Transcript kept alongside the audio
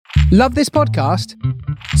Love this podcast?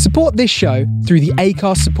 Support this show through the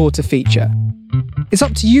Acast supporter feature. It's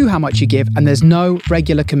up to you how much you give, and there's no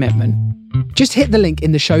regular commitment. Just hit the link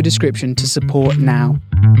in the show description to support now.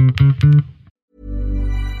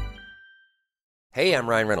 Hey, I'm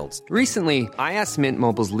Ryan Reynolds. Recently, I asked Mint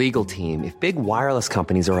Mobile's legal team if big wireless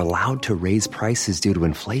companies are allowed to raise prices due to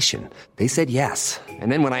inflation. They said yes.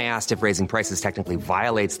 And then when I asked if raising prices technically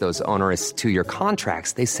violates those onerous two-year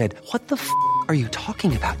contracts, they said, "What the f*** are you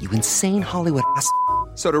talking about, you insane Hollywood ass?"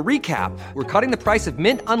 So to recap, we're cutting the price of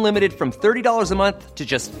Mint Unlimited from $30 a month to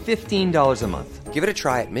just $15 a month. Give it a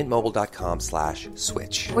try at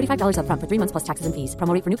mintmobile.com/switch. $45 up front for 3 months plus taxes and fees.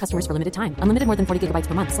 Promo rate for new customers for limited time. Unlimited more than 40 gigabytes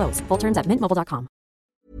per month. Slows full terms at mintmobile.com.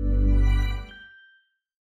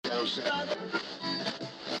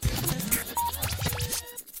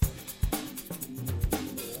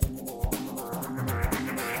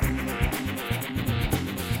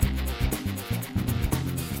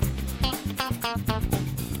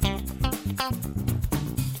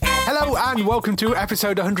 Hello and welcome to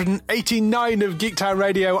episode 189 of Geektown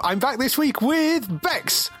Radio. I'm back this week with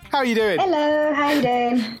Bex. How are you doing? Hello, how you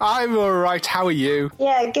doing? I'm alright, how are you?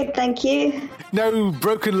 Yeah, good, thank you. No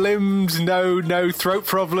broken limbs, no throat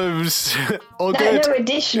problems, all good? No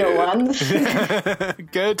additional ones.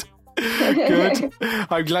 Good. Good.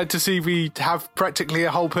 I'm glad to see we have practically a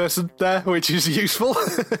whole person there, which is useful.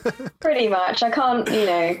 Pretty much. I can't,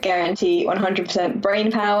 guarantee 100%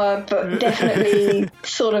 brain power, but definitely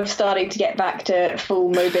sort of starting to get back to full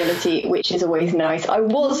mobility, which is always nice. I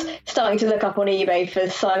was starting to look up on eBay for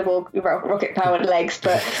cyborg rocket-powered legs,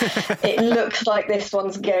 but it looks like this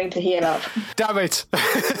one's going to heal up. Damn it.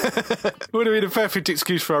 Would have been a perfect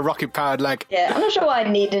excuse for a rocket-powered leg. Yeah, I'm not sure why I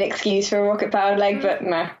need an excuse for a rocket-powered leg, but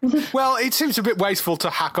nah. Well, it seems a bit wasteful to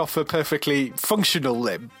hack off a perfectly functional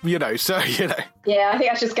limb, so. Yeah, I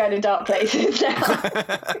think that's just going to dark places now.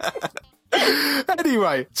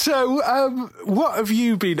 Anyway, so what have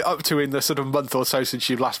you been up to in the sort of month or so since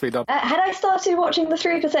you've last been on? Had I started watching The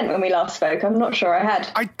 3% when we last spoke? I'm not sure I had.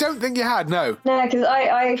 I don't think you had, no. No, because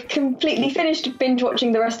I completely finished binge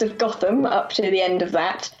watching the rest of Gotham up to the end of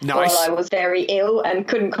that. Nice. While I was very ill and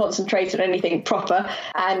couldn't concentrate on anything proper.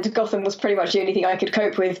 And Gotham was pretty much the only thing I could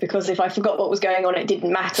cope with, because if I forgot what was going on, it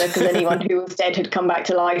didn't matter, because anyone who was dead had come back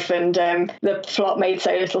to life, and the plot made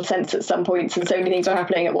so little sense at some points, and so many things were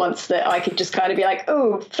happening at once that I could just kind of be like,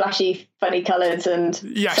 oh, flashy, funny colours, and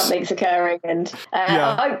something's occurring. And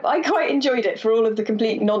I quite enjoyed it for all of the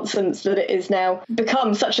complete nonsense that it is now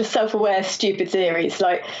become such a self-aware, stupid series.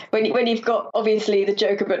 Like when you've got obviously the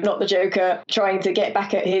Joker, but not the Joker, trying to get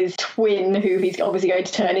back at his twin, who he's obviously going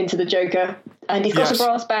to turn into the Joker. And he's got a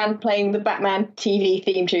brass band playing the Batman TV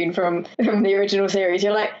theme tune from the original series.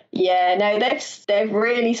 You're like, yeah, no, they've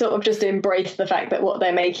really sort of just embraced the fact that what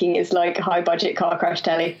they're making is like high budget car crash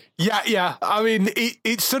telly. Yeah. I mean,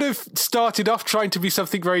 it sort of started off trying to be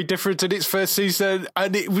something very different in its first season,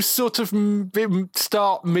 and it was sort of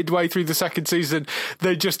midway through the second season,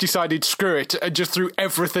 they just decided screw it and just threw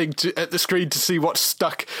everything at the screen to see what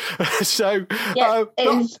stuck. So yeah,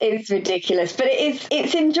 it's ridiculous, but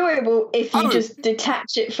it's enjoyable if you just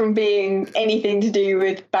detach it from being anything to do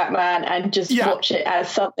with Batman and just watch it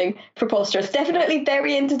as something preposterous. Definitely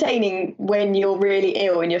very entertaining when you're really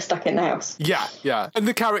ill and you're stuck in the house. Yeah. And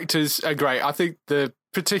the characters are great. I think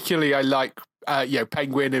particularly I like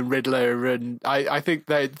Penguin and Riddler, and I think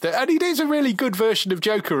and he is a really good version of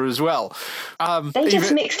Joker as well. They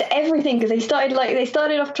just mixed everything, because they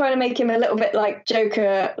started off trying to make him a little bit like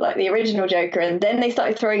Joker, like the original Joker, and then they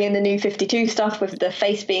started throwing in the new 52 stuff with the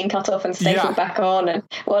face being cut off and stapled back on, and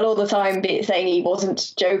all the time saying he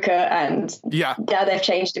wasn't Joker, and now they've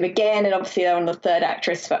changed him again, and obviously they're on the third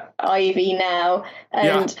actress for Ivy now,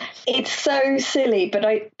 and it's so silly, but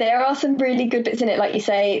there are some really good bits in it. Like you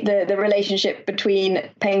say, the relationship between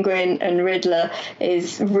Penguin and Riddler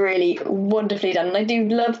is really wonderfully done, and I do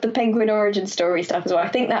love the Penguin origin story stuff as well. I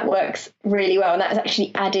think that works really well, and that is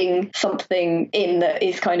actually adding something in that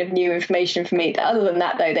is kind of new information for me. Other than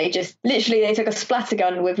that, though, they took a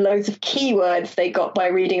splattergun with loads of keywords they got by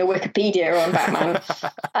reading a Wikipedia on Batman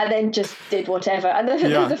and then just did whatever. And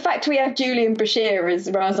the fact we have Julian Bashir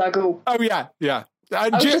as Ra's al Ghul. Oh yeah. I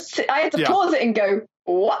had to pause it and go,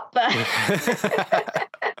 what the?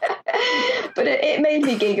 But it made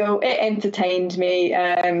me giggle. It entertained me.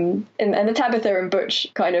 And the Tabitha and Butch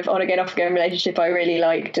kind of on-again, off-again relationship I really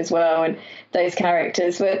liked as well. And those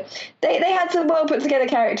characters they had some well-put-together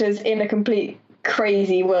characters in a complete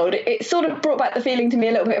crazy world. It sort of brought back the feeling to me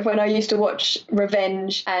a little bit of when I used to watch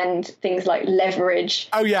Revenge and things like Leverage.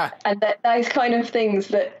 Oh, yeah. And those kind of things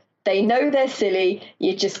that They know they're silly.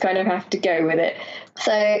 You just kind of have to go with it.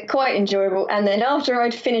 So quite enjoyable. And then after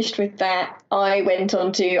I'd finished with that, I went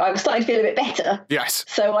on to, I was starting to feel a bit better. Yes.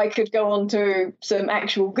 So I could go on to some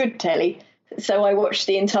actual good telly. So I watched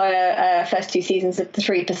the entire first 2 seasons of The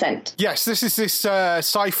 3%. Yes, this is this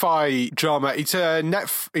sci-fi drama. It's on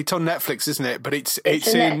Netflix, isn't it? But it's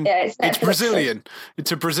Brazilian.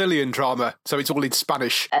 It's a Brazilian drama, so it's all in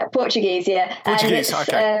Spanish. Portuguese, yeah. Portuguese,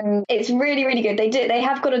 okay. It's really, really good. They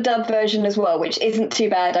have got a dub version as well, which isn't too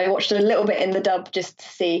bad. I watched a little bit in the dub just to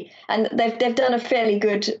see, and they've done a fairly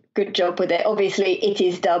good job with it. Obviously, it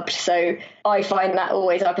is dubbed, so I find that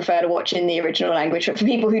always I prefer to watch in the original language. But for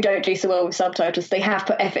people who don't do so well with subtitles, they have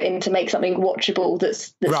put effort in to make something watchable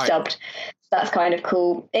that's right. Dubbed. That's kind of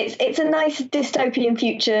cool. It's a nice dystopian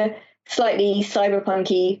future, slightly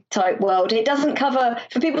cyberpunky type world. It doesn't cover,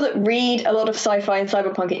 for people that read a lot of sci-fi and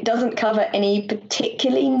cyberpunk, it doesn't cover any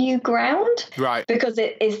particularly new ground. Right. Because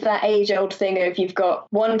it is that age-old thing of you've got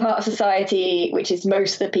one part of society, which is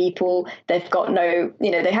most of the people, they've got no,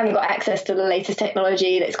 they haven't got access to the latest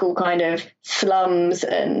technology. That's called kind of slums.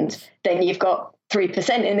 And then you've got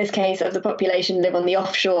 3% in this case of the population live on the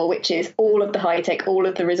offshore, which is all of the high tech, all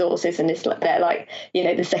of the resources, and they're like,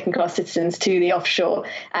 the second class citizens to the offshore.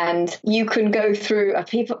 And you can go through I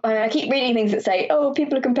keep reading things that say, oh,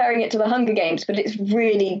 people are comparing it to the Hunger Games, but it's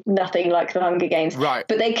really nothing like the Hunger Games. Right.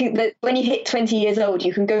 But when you hit 20 years old,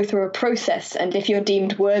 you can go through a process, and if you're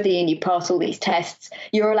deemed worthy and you pass all these tests,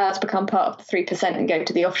 you're allowed to become part of the 3% and go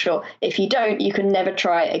to the offshore. If you don't, you can never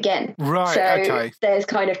try again. Right. So okay. There's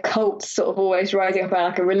kind of cults sort of always rising up,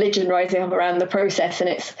 like a religion rising up around the process, and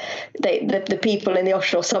it's the people in the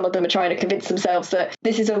offshore, some of them are trying to convince themselves that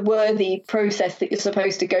this is a worthy process that you're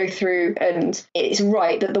supposed to go through, and it's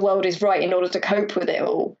right that the world is right in order to cope with it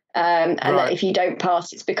all. And right. That if you don't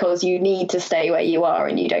pass, it's because you need to stay where you are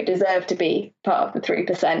and you don't deserve to be part of the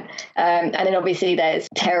 3%. And then obviously there's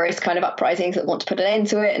terrorist kind of uprisings that want to put an end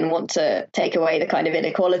to it and want to take away the kind of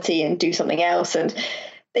inequality and do something else. And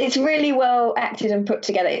it's really well acted and put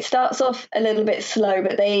together. It starts off a little bit slow,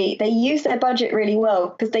 but they use their budget really well,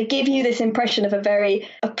 because they give you this impression of a very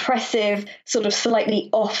oppressive, sort of slightly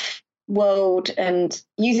off world, and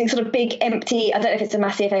using sort of big empty, I don't know if it's a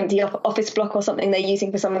massive empty office block or something they're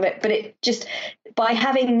using for some of it, but it just, by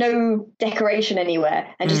having no decoration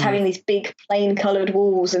anywhere and just having these big plain coloured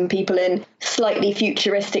walls and people in slightly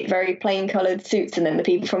futuristic, very plain coloured suits, and then the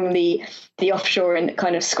people from the offshore in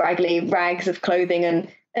kind of scraggly rags of clothing and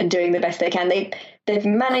doing the best they can. They've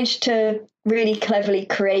managed to really cleverly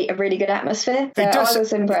create a really good atmosphere. So I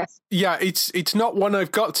was impressed. Yeah, it's not one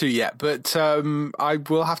I've got to yet, but I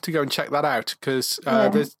will have to go and check that out, because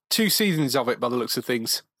there's 2 seasons of it by the looks of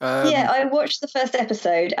things. I watched the first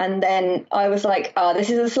episode and then I was like, this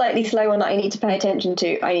is a slightly slow one that I need to pay attention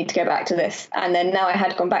to. I need to go back to this. And then now I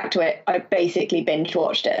had gone back to it, I basically binge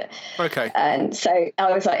watched it. Okay. And so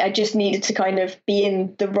I was like, I just needed to kind of be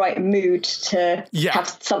in the right mood to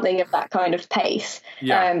have something of that kind of pace.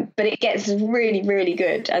 Yeah. But it gets really, really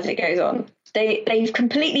good as it goes on. They've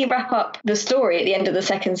completely wrap up the story at the end of the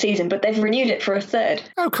 2nd season, but they've renewed it for a 3rd.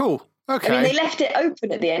 Oh, cool. Okay. I mean, they left it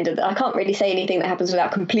open at the end of I can't really say anything that happens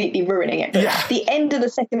without completely ruining it. But at the end of the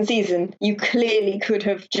 2nd season, you clearly could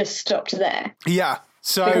have just stopped there. Yeah.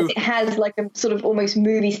 So because it has like a sort of almost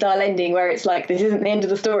movie style ending where it's like, this isn't the end of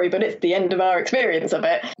the story, but it's the end of our experience of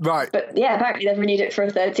it. Right. But yeah, apparently they've renewed it for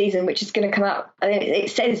a 3rd season, which is going to come out, I mean,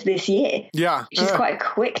 it says this year. Yeah. Which is quite a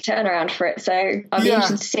quick turnaround for it. So I'll be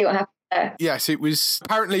interested to see what happens. Yes, it was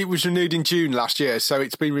renewed in June last year, so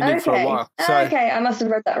it's been renewed for a while. So. Okay, I must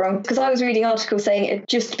have read that wrong, because I was reading articles saying it had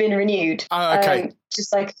just been renewed. Oh, okay.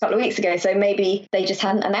 Just like a couple of weeks ago, so maybe they just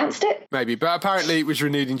hadn't announced it? Maybe, but apparently it was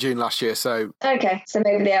renewed in June last year, so... Okay, so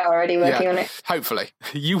maybe they are already working on it. Hopefully.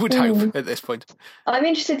 You would hope at this point. I'm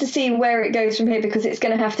interested to see where it goes from here, because it's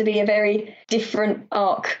going to have to be a very different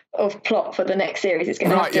arc of plot for the next series. It's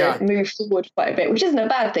going to have to move forward quite a bit, which isn't a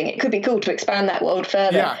bad thing. It could be cool to expand that world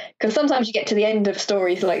further, because sometimes you get to the end of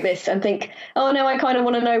stories like this and think, oh no, I kind of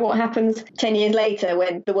want to know what happens 10 years later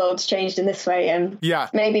when the world's changed in this way, and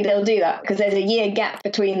maybe they'll do that, because there's a year gap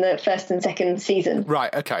between the 1st and 2nd season.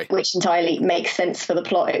 Right, okay. Which entirely makes sense for the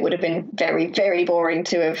plot. It would have been very, very boring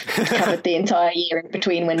to have covered the entire year in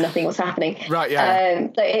between when nothing was happening. Right, yeah.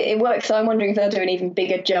 So it works, so I'm wondering if they'll do an even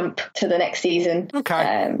bigger jump to the next season.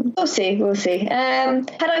 Okay. We'll see.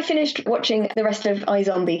 Had I finished watching the rest of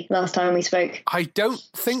iZombie last time we spoke? I don't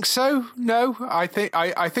think so, no. I think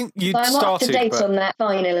you'd started. I'm up to date on that,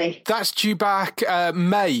 finally. That's due back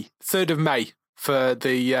May, 3rd of May. for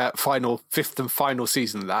the fifth and final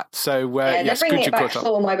season of that. So they're bringing it back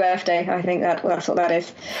for my birthday. I think that's what that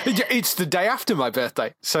is. It's the day after my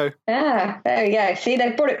birthday. So there we go. See,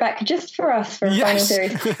 they've brought it back just for us for a final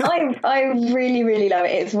series. I really, really love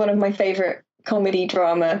it. It's one of my favourite comedy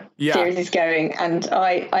drama series is going, and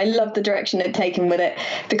I love the direction they've taken with it,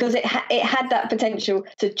 because it had that potential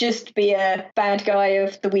to just be a bad guy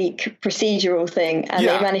of the week procedural thing, and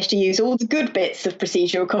they managed to use all the good bits of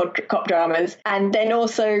procedural cop dramas and then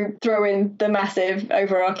also throw in the massive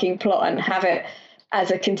overarching plot and have it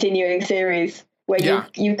as a continuing series where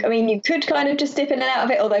you could kind of just dip in and out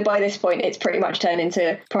of it, although by this point it's pretty much turned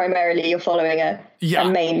into primarily you're following a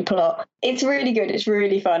main plot. It's really good. It's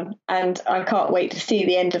really fun. And I can't wait to see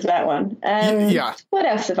the end of that one. What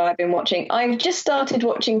else have I been watching? I've just started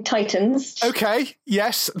watching Titans. Okay.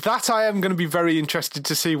 Yes, that I am going to be very interested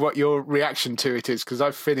to see what your reaction to it is, because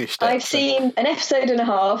I've finished it. I've seen an episode and a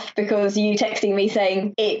half because you texting me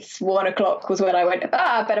saying it's 1:00 was when I went,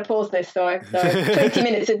 better pause this. So 20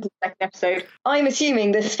 minutes into the second episode. I'm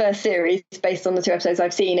assuming this first series, based on the 2 episodes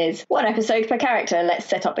I've seen, is 1 episode per character. Let's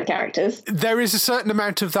set up the characters. There is a certain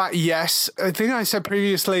amount of that, yes. I think I said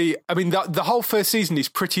previously, I mean, the whole first season is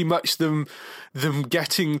pretty much them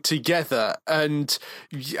getting together, and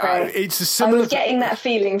it's a similar... I was getting that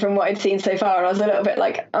feeling from what I'd seen so far, and I was a little bit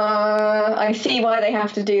like, I see why they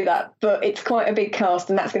have to do that, but it's quite a big cast,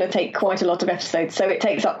 and that's going to take quite a lot of episodes, so it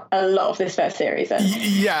takes up a lot of this first series.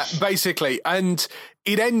 Yeah, basically, and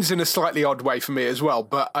it ends in a slightly odd way for me as well,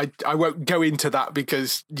 but I won't go into that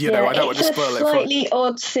because, I don't want to spoil it. It's a slightly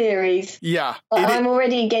odd series. Yeah. I'm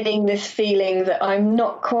already getting this feeling that I'm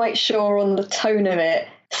not quite sure on the tone of it.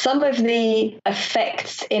 Some of the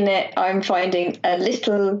effects in it I'm finding a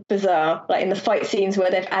little bizarre, like in the fight scenes where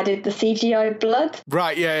they've added the CGI blood.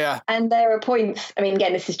 Right, yeah. And there are points, I mean,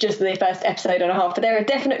 again, this is just the first episode and a half, but there are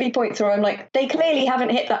definitely points where I'm like, they clearly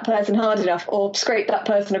haven't hit that person hard enough or scraped that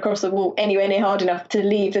person across the wall anywhere near hard enough to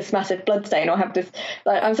leave this massive blood stain or have this,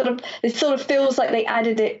 like, it sort of feels like they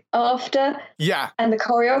added it after. Yeah. And the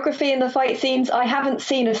choreography in the fight scenes, I haven't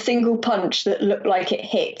seen a single punch that looked like it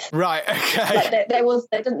hit. Right, okay. Like there was...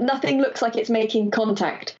 Nothing looks like it's making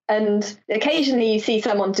contact, and occasionally you see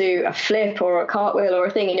someone do a flip or a cartwheel or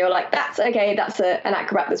a thing and you're like, that's okay, that's an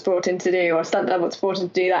acrobat that's brought in to do, or a stunt double that's brought in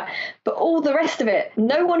to do that, but all the rest of it,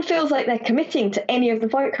 no one feels like they're committing to any of the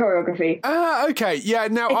fight choreography. Okay, yeah,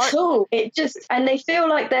 no, and they feel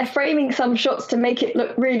like they're framing some shots to make it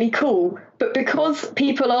look really cool, but because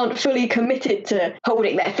people aren't fully committed to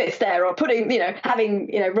holding their fist there or putting,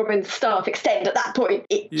 having, Robin's staff extend at that point,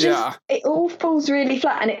 it all falls really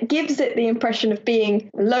flat, and it gives it the impression of being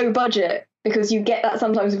low budget, because you get that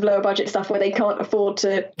sometimes with lower budget stuff where they can't afford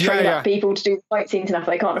to train up people to do fight scenes enough.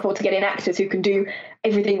 They can't afford to get in actors who can do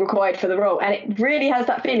everything required for the role. And it really has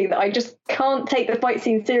that feeling that I just can't take the fight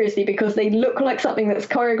scenes seriously because they look like something that's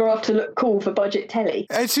choreographed to look cool for budget telly.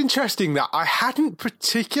 It's interesting that I hadn't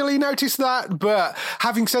particularly noticed that, but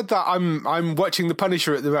having said that, I'm watching The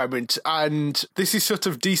Punisher at the moment, and this is sort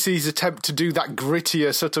of DC's attempt to do that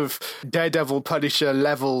grittier sort of Daredevil Punisher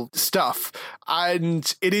level stuff.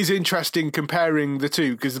 And it is interesting comparing the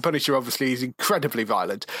two, because The Punisher obviously is incredibly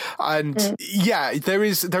violent. And there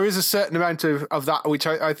is a certain amount of that, which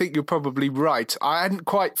I think you're probably right. I hadn't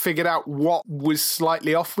quite figured out what was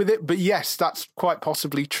slightly off with it, but yes, that's quite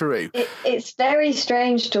possibly true. It's very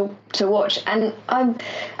strange to watch. And I've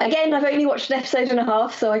only watched an episode and a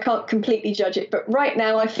half, so I can't completely judge it. But right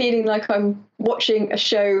now I'm feeling like I'm watching a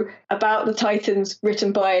show about the Titans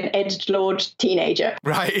written by an edgelord teenager.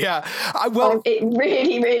 Right, yeah. It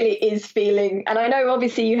really, really is feeling, and I know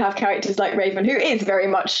obviously you have characters like Raven, who is very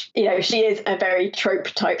much, she is a very trope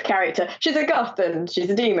type character. She's a goth and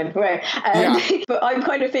she's a demon. But I'm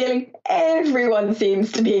kind of feeling everyone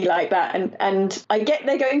seems to be like that. And I get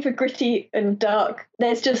they're going for gritty and dark.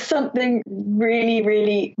 There's just something really,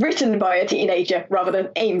 really written by a teenager rather than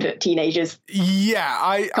aimed at teenagers. Yeah,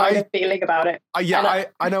 I feeling about it.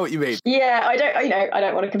 I know what you mean. Yeah, I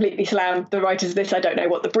don't want to completely slam the writers of this. I don't know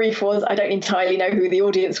what the brief was. I don't entirely know who the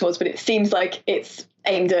audience was, but it seems like it's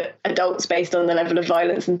aimed at adults based on the level of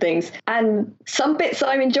violence and things. And some bits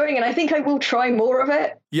I'm enjoying, and I think I will try more of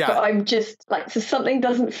it. Yeah. But I'm just like, so something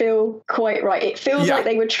doesn't feel quite right. It feels like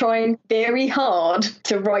they were trying very hard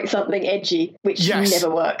to write something edgy, which never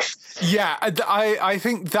works. Yeah, I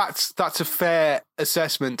think that's a fair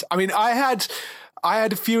assessment. I mean, I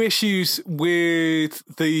had a few issues with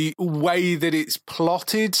the way that it's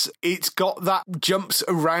plotted. It's got that jumps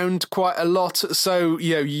around quite a lot. So,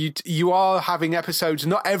 you are having episodes.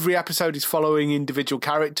 Not every episode is following individual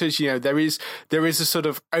characters. There is a sort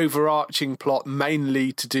of overarching plot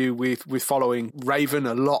mainly to do with following Raven.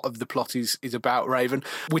 A lot of the plot is about Raven,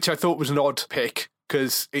 which I thought was an odd pick,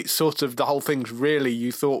 because it's sort of the whole thing's really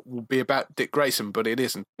you thought would be about Dick Grayson, but it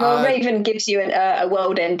isn't. Well, Raven gives you a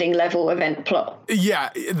world-ending level event plot. Yeah,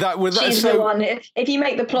 she's the one. If you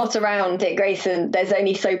make the plot around Dick Grayson, there's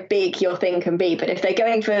only so big your thing can be. But if they're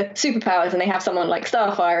going for superpowers and they have someone like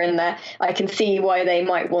Starfire in there, I can see why they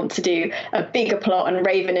might want to do a bigger plot, and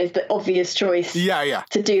Raven is the obvious choice.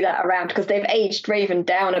 To do that around, because they've aged Raven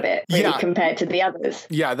down a bit, really, compared to the others.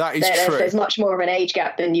 Yeah, that is true. There's much more of an age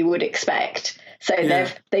gap than you would expect. So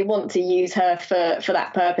they want to use her for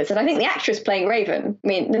that purpose. And I think the actress playing Raven, I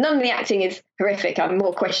mean, none of the acting is horrific. I'm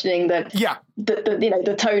more questioning the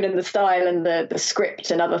tone and the style and the script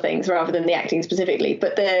and other things rather than the acting specifically.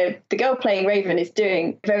 But the girl playing Raven is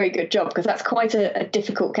doing a very good job, because that's quite a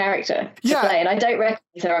difficult character to play. And I don't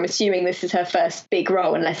recognize her. I'm assuming this is her first big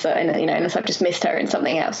role, unless I've just missed her in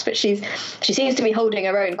something else. But she seems to be holding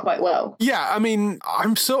her own quite well. Yeah, I mean,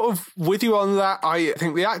 I'm sort of with you on that. I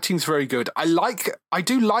think the acting's very good. I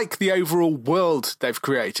do like the overall world they've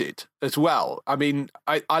created as well. I mean,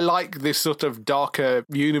 I like this sort of darker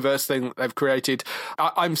universe thing that they've created.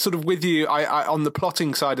 I'm sort of with you. I on the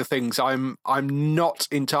plotting side of things, I'm not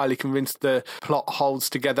entirely convinced the plot holds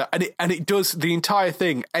together, and it does. The entire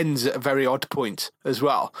thing ends at a very odd point as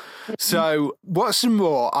well. So, what's some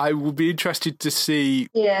more? I will be interested to see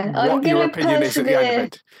what your opinion is at the end of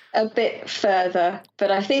it. A bit further,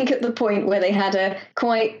 but I think at the point where they had a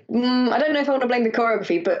quite, I don't know if I want to blame the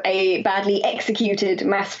choreography, but a badly executed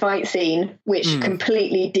mass fight scene, which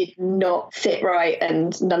completely did not sit right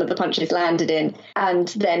and none of the punches landed in, and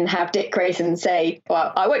then have Dick Grayson say,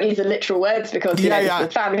 well, I won't use the literal words because this is a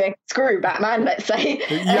family thing, screw Batman, let's say,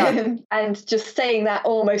 and just saying that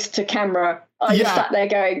almost to camera. I just sat there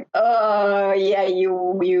going, oh, yeah, you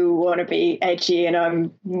want to be edgy, and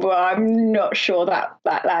I'm not sure that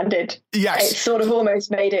landed. Yes. It sort of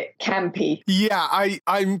almost made it campy. Yeah,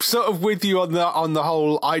 I'm sort of with you on the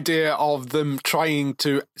whole idea of them trying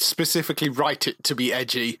to specifically write it to be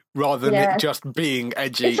edgy rather than it just being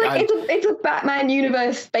edgy. It's like it's a Batman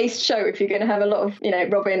universe-based show if you're going to have a lot of,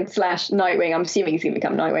 Robin/Nightwing. I'm assuming he's going to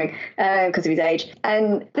become Nightwing because of his age.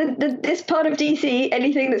 And this part of DC,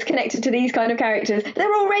 anything that's connected to these kind of characters,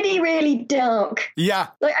 they're already really dark. Yeah.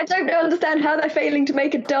 Like, I don't understand how they're failing to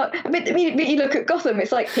make a dark... I mean, you look at Gotham,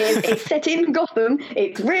 it's like, it's set in Gotham,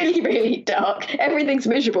 it's really, really dark, everything's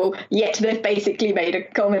miserable, yet they've basically made a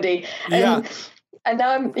comedy. And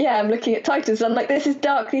now I'm looking at Titans, and I'm like, this is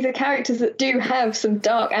dark. These are characters that do have some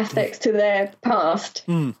dark aspects to their past.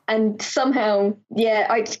 And somehow,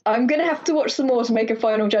 I'm going to have to watch some more to make a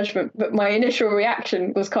final judgment. But my initial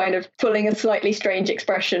reaction was kind of pulling a slightly strange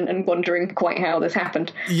expression and wondering quite how this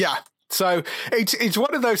happened. Yeah. So it's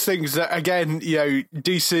one of those things that, again,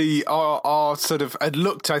 DC are sort of had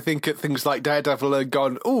looked, I think, at things like Daredevil and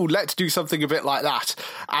gone, oh, let's do something a bit like that,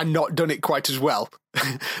 and not done it quite as well.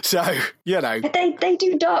 So, But they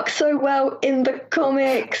do dark so well in the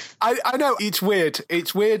comics. I know, it's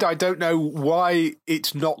weird. I don't know why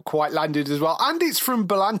it's not quite landed as well. And it's from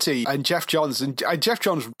Berlanti and Jeff Johns. And Jeff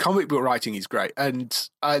Johns' comic book writing is great. And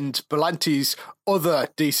Berlanti's other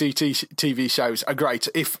DC TV shows are great,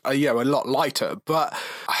 if, a lot lighter. But,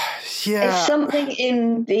 It's something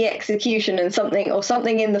in the execution and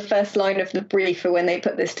something in the first line of the brief for when they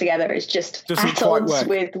put this together is just at odds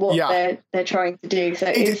with what they're trying to do. So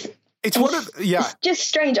it's just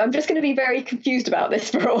strange. I'm just going to be very confused about this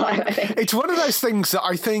for a while, I think. It's one of those things that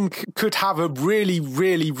I think could have a really,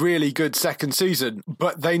 really, really good second season,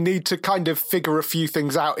 but they need to kind of figure a few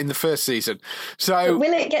things out in the first season. So, but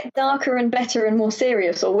will it get darker and better and more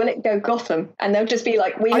serious, or will it go Gotham? And they'll just be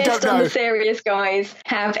like, we missed on the serious guys,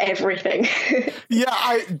 have everything.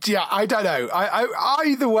 I don't know.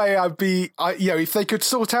 Either way, if they could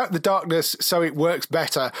sort out the darkness so it works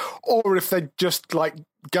better, or if they just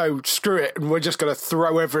go, screw it, and we're just going to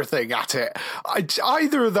throw everything at it.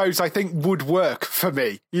 Either of those, I think, would work for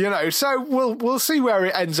me, so we'll see where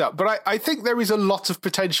it ends up. But I think there is a lot of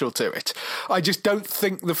potential to it. I just don't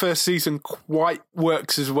think the first season quite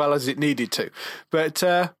works as well as it needed to. But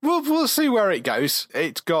we'll see where it goes.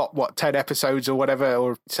 It's got, 10 episodes or whatever,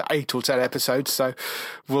 or 8 or 10 episodes, so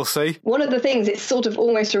we'll see. One of the things it's sort of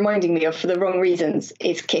almost reminding me of, for the wrong reasons,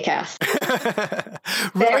 is Kick-Ass.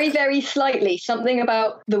 Very, very slightly, something about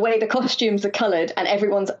about the way the costumes are coloured and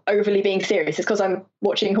everyone's overly being serious. It's because I'm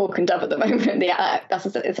watching Hawk and Dove at the moment. That's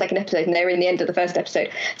the second episode, and they're in the end of the first episode.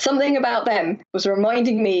 Something about them was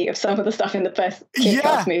reminding me of some of the stuff in the first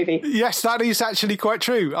Kick-Ass movie. Yes, that is actually quite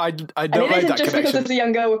true. I don't and know it isn't just because there's a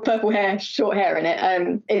young girl with purple hair, short hair in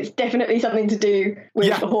it. It's definitely something to do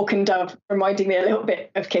with Hawk and Dove, reminding me a little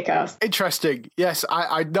bit of Kick-Ass. Interesting. Yes,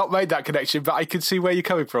 I'd not made that connection, but I can see where you're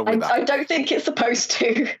coming from with that. I don't think it's supposed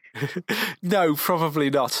to. No, probably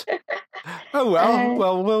not. Oh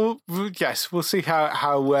well, we'll see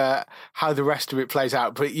how the rest of it plays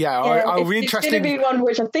out. But I'll be interested. It's going to be one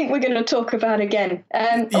which I think we're going to talk about again.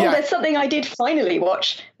 There's something I did finally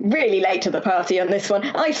watch really late to the party on this one.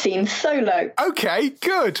 I've seen Solo. Okay,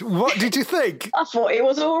 good. What did you think? I thought it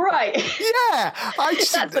was all right. Yeah,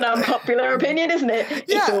 that's an unpopular opinion, isn't it?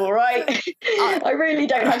 Yeah. It's all right. I really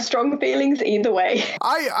don't have strong feelings either way.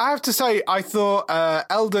 I have to say, I thought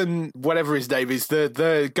Eldon, whatever his name is,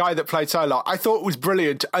 the guy that played Psylocke, I thought was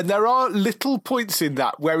brilliant. And there are little points in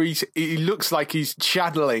that where he looks like he's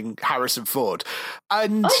channeling Harrison Ford.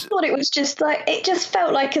 And I thought it was just it just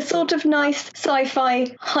felt like a sort of nice sci-fi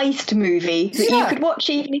heist movie that you could watch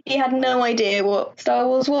even if you had no idea what Star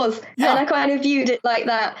Wars was. Yeah. And I kind of viewed it like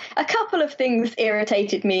that. A couple of things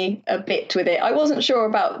irritated me a bit with it. I wasn't sure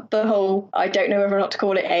about the whole, I don't know whether or not to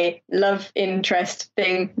call it a love interest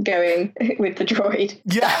thing going with the droid.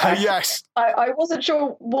 Yeah, yes. I wasn't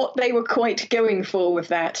sure what they were quite going for with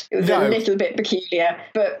that. It was a little bit peculiar,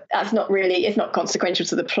 but that's not really, it's not consequential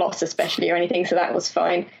to the plot especially or anything, so that was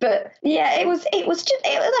fine. But yeah, it was just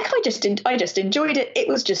I just enjoyed it. It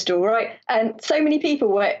was just all right. And so many people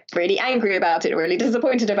were really angry about it, really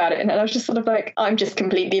disappointed about it. And I was just sort of like, I'm just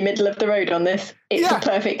completely middle of the road on this. It's a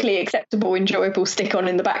perfectly acceptable, enjoyable stick on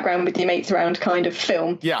in the background with your mates around kind of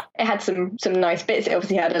film. Yeah. It had some nice bits. It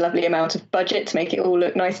obviously had a lovely amount of budget to make it all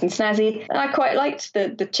look nice and snazzy. And I quite liked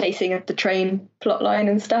the chasing of the train plotline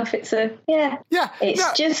and stuff. It's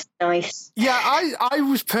just nice. Yeah, I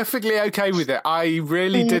was perfectly okay with it. I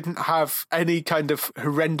really didn't have any kind of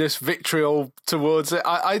horrendous vitriol towards it.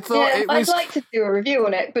 I thought it was... I'd like to do a review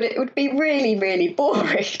on it, but it would be really, really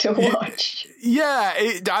boring to watch. Yeah,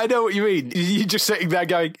 I know what you mean. You're just sitting there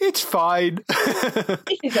going, it's fine.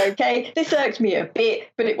 This is okay. This irked me a bit,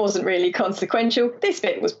 but it wasn't really consequential. This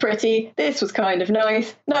bit was pretty. This was kind of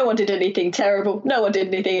nice. No one did anything terrible. No one did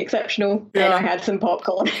anything exceptional. Then I had some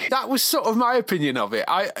popcorn. That was sort of my opinion of it.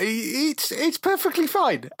 It's perfectly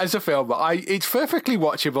fine as a film. It's perfectly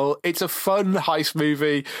watchable. It's a fun heist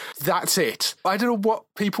movie. That's it. I don't know what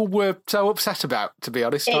people were so upset about, to be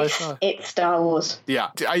honest. It's Star Wars. Yeah.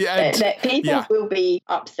 People will be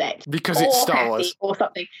upset. Because it's Star Wars. Or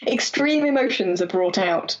something. Extreme emotions are brought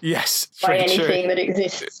out. Yes. By anything that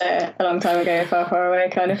exists a long time ago, far, far away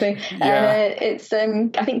kind of thing. Yeah. It's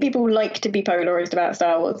I think people like to be polarised about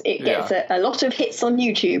Star Wars. It gets a lot of hits on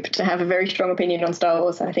YouTube to have a very strong opinion on Star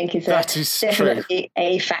Wars. I think is definitely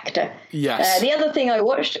a factor. Yes. The other thing I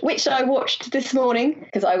watched, which I watched this morning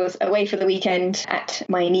because I was away for the weekend at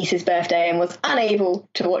my niece's birthday and was unable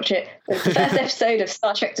to watch it, was the first episode of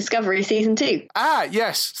Star Trek Discovery Season 2. Ah,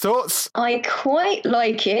 yes. Thoughts? I quite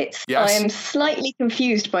like it. Yes. I am slightly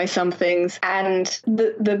confused by some things, and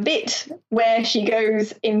the bit where she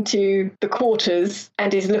goes into the quarters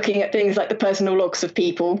and is looking at things like the personal logs of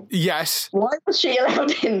people. Yes. Why was she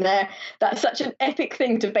allowed in there? That's such an epic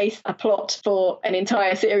thing to base a plot for an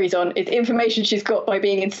entire series on. It's information she's got by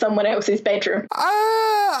being in someone else's bedroom.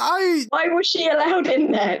 Why was she allowed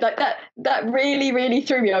in there? Like that really, really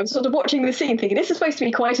threw me. I was sort of watching the scene thinking, this is supposed to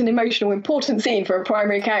be quite an emotional, important scene for a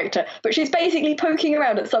primary character, but she's basically poking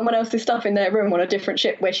around at someone else's stuff in their room on a different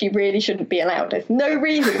ship where she really shouldn't be allowed. There's no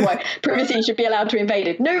reason why privacy should be allowed to be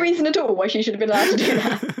invaded. No reason at all why she should have been allowed to do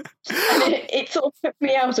that. And it sort of took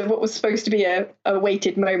me out of what was supposed to be a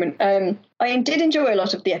weighted moment. I did enjoy a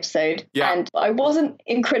lot of the episode, and I wasn't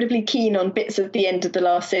incredibly keen on bits of the end of the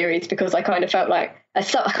last series because I kind of felt like, I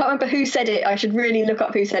can't remember who said it, I should really look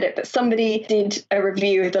up who said it, but somebody did a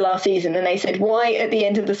review of the last season and they said, why at the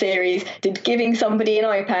end of the series did giving somebody an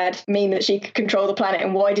iPad mean that she could control the planet,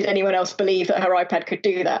 and why did anyone else believe that her iPad could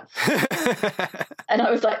do that? And I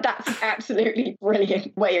was like, that's an absolutely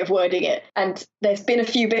brilliant way of wording it. And there's been a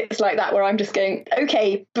few bits like that where I'm just going,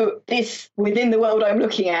 okay, but this, within the world I'm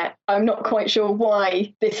looking at, I'm not quite sure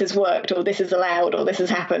why this has worked or this is allowed or this has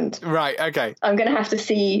happened. Right, okay. I'm going to have to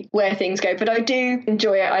see where things go, but I do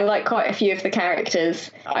enjoy it. I like quite a few of the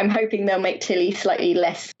characters. I'm hoping they'll make Tilly slightly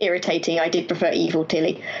less irritating. I did prefer evil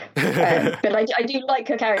Tilly. But I do like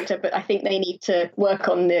her character, but I think they need to work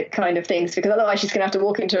on the kind of things, because otherwise she's going to have to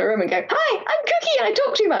walk into a room and go, hi, I'm Cookie and I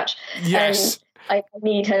talk too much. Yes. I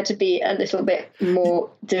need her to be a little bit more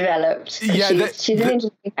developed. She's an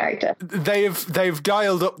interesting character. They've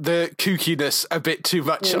dialed up the kookiness a bit too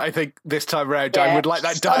much, I think, this time around. I would like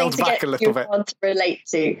that dialed back a little bit. To relate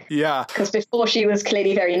to. Yeah. Because before she was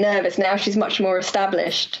clearly very nervous, now she's much more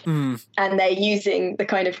established. And they're using the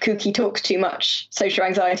kind of kooky talks too much social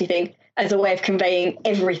anxiety thing as a way of conveying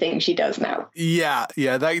everything she does now. Yeah,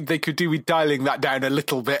 they could do with dialing that down a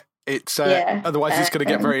little bit. It's otherwise it's going to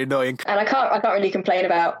get very annoying. And I can't really complain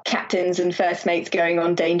about captains and first mates going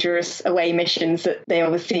on dangerous away missions that they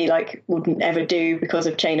obviously wouldn't ever do because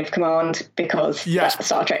of chain of command, because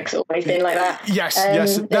Star Trek's always been like that. Yes.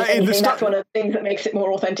 That's one of the things that makes it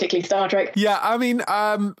more authentically Star Trek. Yeah, I mean,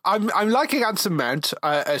 I'm liking Anson Mount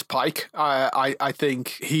as Pike. I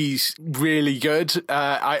think he's really good.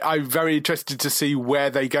 I'm very interested to see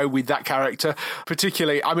where they go with that character.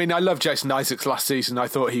 Particularly, I mean, I love Jason Isaacs last season. I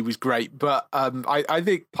thought he was great, but I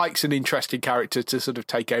think Pike's an interesting character to sort of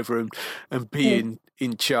take over and be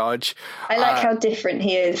in charge. I like how different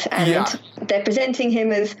he is, and they're presenting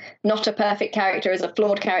him as not a perfect character, as a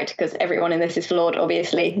flawed character, because everyone in this is flawed,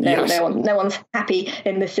 obviously. No one's happy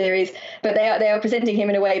in this series, but they are presenting him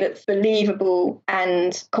in a way that's believable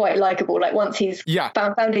and quite likable. Like once he's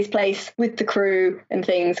found his place with the crew and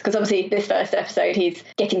things, because obviously this first episode he's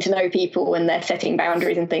getting to know people and they're setting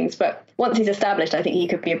boundaries and things, but once he's established, I think he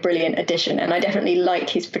could be a brilliant addition, and I definitely like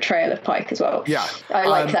his portrayal of Pike as well. Yeah, I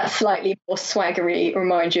like that slightly more swaggery,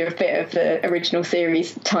 remind you a bit of the original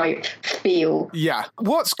series type feel. Yeah.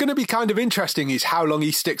 What's going to be kind of interesting is how long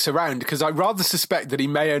he sticks around, because I rather suspect that he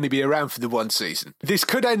may only be around for the one season. This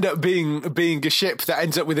could end up being a ship that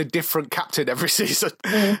ends up with a different captain every season.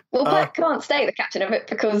 Well, Pike can't stay the captain of it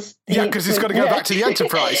because he's got to go back to the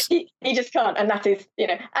Enterprise. he just can't, and that is,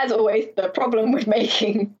 as always, the problem with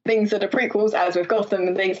making things that are prequels, as with Gotham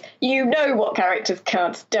and things. You know what characters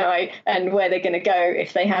can't die and where they're going to go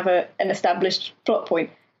if they have an established plot point.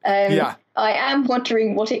 I am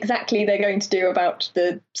wondering what exactly they're going to do about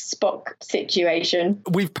the Spock situation.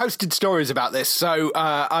 We've posted stories about this, so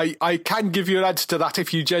I can give you an answer to that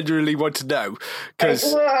if you genuinely want to know.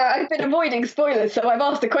 I've been avoiding spoilers, so I've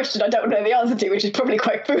asked a question I don't know the answer to, which is probably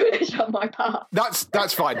quite foolish on my part.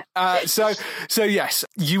 That's fine. So yes,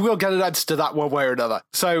 you will get an answer to that one way or another.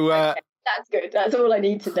 So. Okay. That's good. That's all I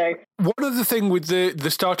need to know. One other thing with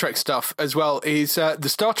the Star Trek stuff as well is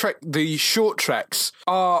the short treks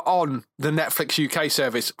are on the Netflix UK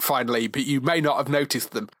service finally, but you may not have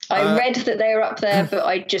noticed them. I read that they were up there, but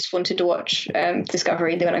I just wanted to watch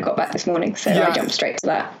Discovery when I got back this morning, so I jumped straight to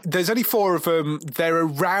that. There's only 4 of them. They're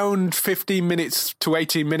around 15 minutes to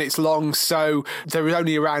 18 minutes long, so there is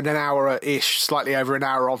only around an hour-ish, slightly over an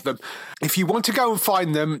hour of them. If you want to go and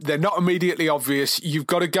find them, they're not immediately obvious. You've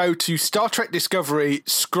got to go to Star Trek Discovery,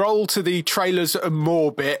 scroll to the trailers and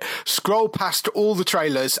more bit, scroll past all the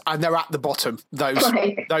trailers, and they're at the bottom,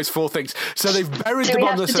 those 4 things. So they've buried them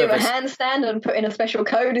on the service. Do we have to do a handstand and put in a special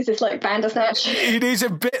code? Is this like Bandersnatch? It is a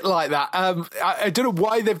bit like that. I don't know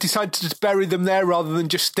why they've decided to just bury them there rather than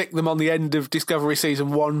just stick them on the end of Discovery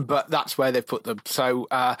Season 1, but that's where they've put them. So,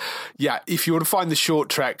 if you want to find the short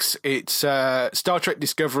treks, it's Star Trek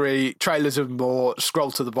Discovery, trailers and more,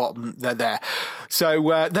 scroll to the bottom, they're there.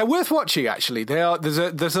 So they're worth watching, actually. They are. There's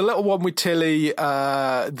a little one with Tilly,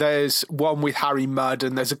 there's one with Harry Mudd,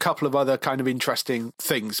 and there's a couple of other kind of interesting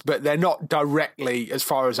things, but they're not directly, as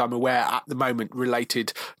far as I'm aware at the moment,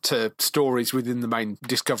 related to stories within the main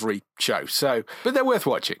Discovery show. So, but they're worth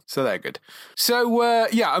watching, so they're good. So,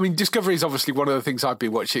 Discovery is obviously one of the things I've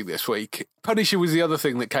been watching this week. Punisher was the other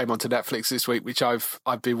thing that came onto Netflix this week, which I've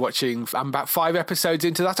been watching. I'm about 5 episodes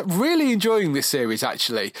into that. I'm really enjoying this series,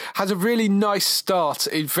 actually. Has a really nice start.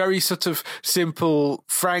 It's very sort of simple.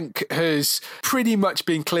 Frank has pretty much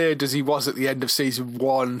been cleared as he was at the end of season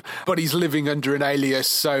 1, but he's living under an alias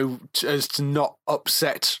so as to not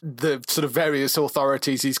upset the sort of various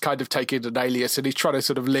authorities. He's kind of taken an alias and he's trying to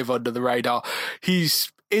sort of live under the radar.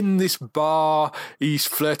 He's in this bar, he's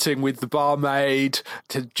flirting with the barmaid,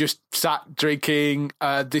 to just sat drinking.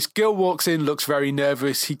 This girl walks in, looks very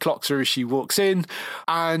nervous. He clocks her as she walks in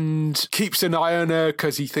and keeps an eye on her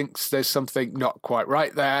because he thinks there's something not quite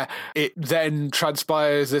right there. It then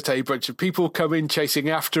transpires that a bunch of people come in chasing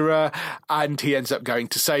after her and he ends up going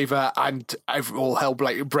to save her, and all hell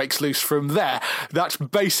breaks loose from there. That's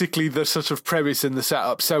basically the sort of premise and the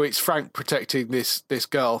setup. So it's Frank protecting this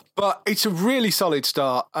girl. But it's a really solid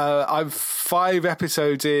start. far. I'm 5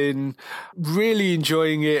 episodes in, really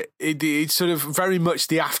enjoying it. It's sort of very much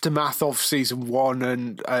the aftermath of season 1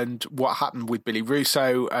 and what happened with Billy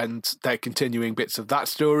Russo, and they're continuing bits of that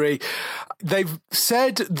story. They've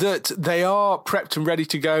said that they are prepped and ready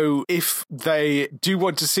to go if they do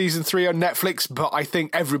want a season 3 on Netflix, but I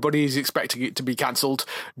think everybody is expecting it to be cancelled,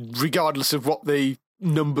 regardless of what the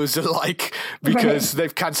numbers are like, because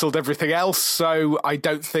they've cancelled everything else. So I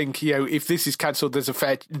don't think, if this is cancelled,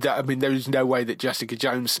 there is no way that Jessica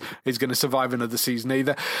Jones is going to survive another season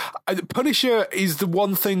either. Punisher is the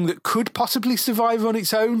one thing that could possibly survive on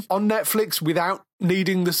its own on Netflix without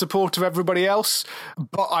needing the support of everybody else,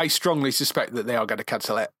 but I strongly suspect that they are going to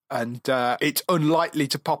cancel it. And it's unlikely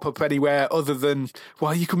to pop up anywhere other than,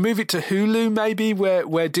 well, you can move it to Hulu maybe,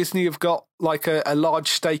 where Disney have got like a large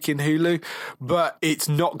stake in Hulu, but it's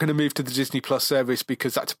not going to move to the Disney Plus service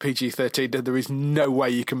because that's a PG-13 and there is no way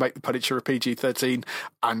you can make the Punisher a PG-13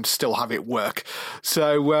 and still have it work.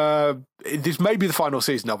 So this may be the final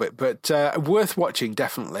season of it, but worth watching,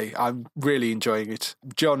 definitely. I'm really enjoying it.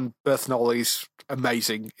 John Bernthal is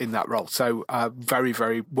amazing in that role, so very,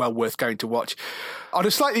 very well worth going to watch. On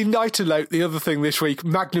a slightly lighter note, the other thing this week,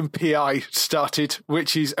 Magnum P.I. started,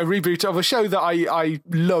 which is a reboot of a show that I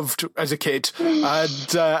loved as a kid, and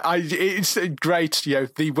it's great,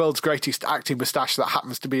 the world's greatest acting moustache that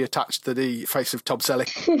happens to be attached to the face of Tom Selleck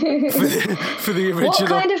for the original. What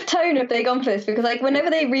kind of tone have they gone for this? Because whenever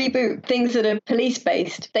they reboot things that are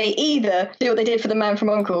police-based, they either do what they did for The Man from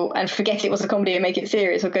U.N.C.L.E. and forget it was a comedy and make it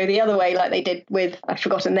serious, or go the other way like they did with, I've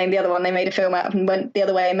forgotten the name, the other one they made a film out of and went the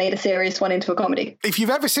other way and made a serious one into a comedy. If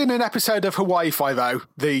you've ever seen an episode of Hawaii Five-0,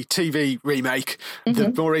 the TV remake,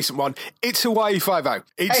 the more recent one, it's Hawaii Five-0.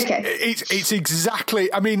 It's exactly,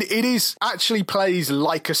 it is actually plays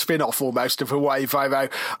like a spin-off almost of Hawaii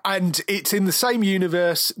Five-0, and it's in the same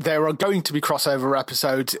universe. There are going to be crossover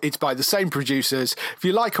episodes. It's by the same producers. If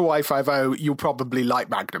you like Hawaii Five-0, you'll probably like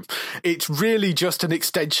Magnum. It's really just an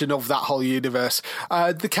extension of that whole universe.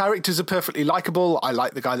 The characters are perfectly likable. I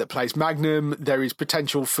like the guy that plays Magnum. There is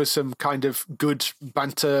potential for some kind of good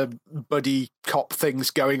banter buddy cop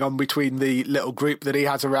things going on between the little group that he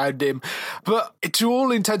has around him. But to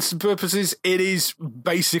all intents and purposes, it is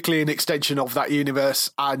basically an extension of that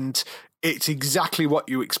universe, and it's exactly what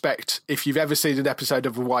you expect. If you've ever seen an episode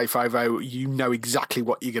of Hawaii Five-0, you know exactly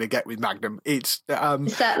what you're going to get with Magnum. It's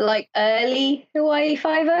is that like early Hawaii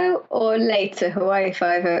Five-0 or later Hawaii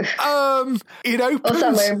Five-0? It opens, or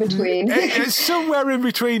somewhere in between. It's somewhere in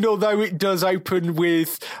between, although it does open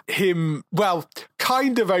with him. Well,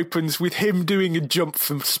 kind of opens with him doing a jump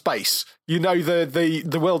from space.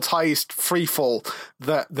 The world's highest free fall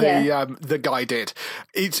that the guy did.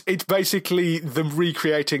 It's basically them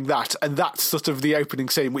recreating that, and that's sort of the opening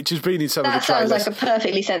scene, which has been in some of the trailers. That sounds like a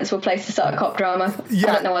perfectly sensible place to start a cop drama.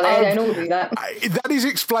 Yeah, I don't know why they don't all do that. That is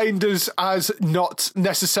explained as not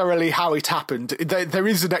necessarily how it happened. There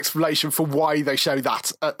is an explanation for why they show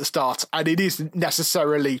that at the start, and it isn't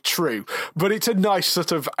necessarily true, but it's a nice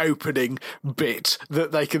sort of opening bit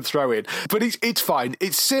that they can throw in. But it's fine.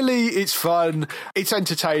 It's silly. It's fun, it's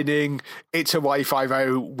entertaining, it's Hawaii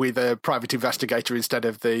Five-0 with a private investigator instead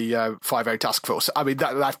of the 5-0 task force.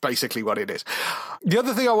 That's basically what it is. The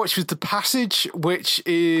other thing I watched was The Passage, which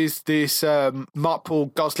is this Mark-Paul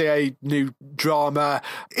Gosselaar new drama.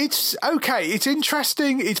 It's okay, it's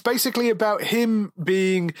interesting. It's basically about him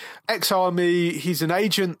being ex-army. He's an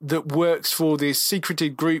agent that works for this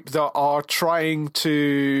secretive group that are trying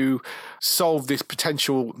to solve this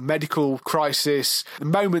potential medical crisis. The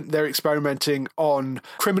moment they're experimenting on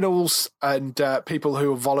criminals and people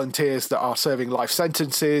who are volunteers that are serving life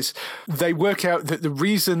sentences, they work out that the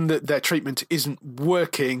reason that their treatment isn't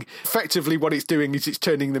working, effectively what it's doing is it's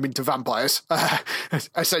turning them into vampires,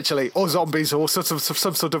 essentially, or zombies, or some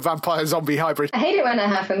sort of vampire zombie hybrid. I hate it when that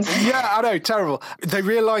happens. Yeah, I know, terrible. They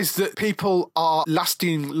realise that people are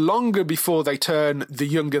lasting longer before they turn the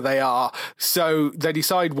younger they are, so they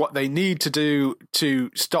decide what they need to do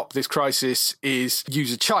to stop this crisis is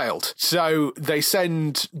use a child. So they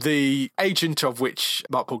send the agent, of which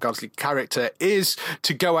Mark-Paul Gosselaar's character is,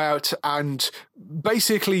 to go out and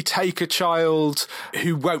basically take a child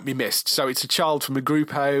who won't be missed. So it's a child from a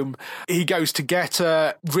group home. He goes to get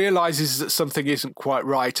her, realises that something isn't quite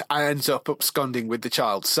right, and ends up absconding with the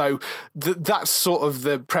child. So that's sort of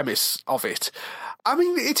the premise of it.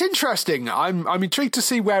 It's interesting. I'm intrigued to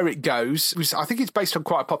see where it goes. I think it's based on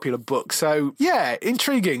quite a popular book, so Yeah,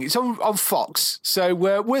 intriguing. It's on Fox, so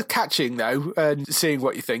worth catching, though, and seeing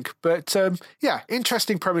what you think. But, yeah,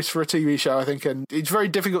 interesting premise for a TV show, I think, and it's very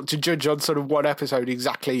difficult to judge on sort of one episode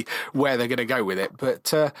exactly where they're going to go with it,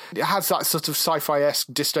 but it has that sort of sci-fi-esque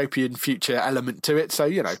dystopian future element to it, so,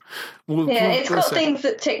 you know. It's got things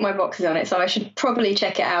that tick my boxes on it, so I should probably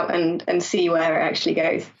check it out and see where it actually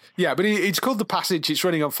goes. Yeah, but it's called The Passage. It's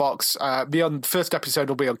running on Fox. First episode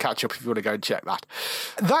will be on Catch Up if you want to go and check that.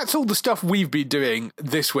 That's all the stuff we've been doing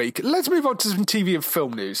this week. Let's move on to some TV and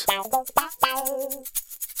film news.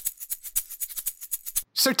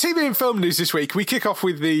 So TV and film news this week, we kick off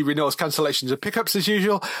with the renewals, cancellations and pickups as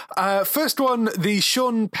usual. First one, the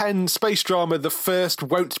Sean Penn space drama, The First,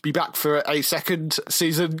 won't be back for a second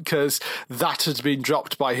season because that has been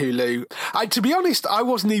dropped by Hulu. To be honest, I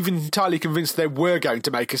wasn't even entirely convinced they were going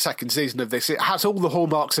to make a second season of this. It has all the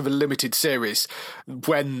hallmarks of a limited series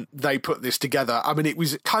when they put this together. I mean, it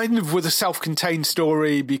was kind of with a self-contained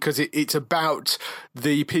story because it's about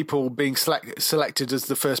the people being selected as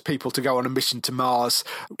the first people to go on a mission to Mars.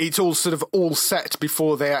 It's all sort of all set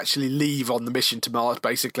before they actually leave on the mission to Mars,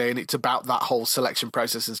 basically, and it's about that whole selection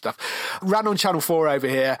process and stuff. Ran on Channel 4 over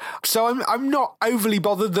here, so I'm not overly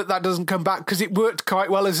bothered that doesn't come back because it worked quite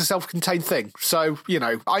well as a self-contained thing. So, you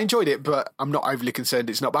know, I enjoyed it, but I'm not overly concerned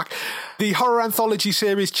it's not back. The horror anthology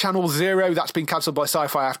series Channel Zero, that's been cancelled by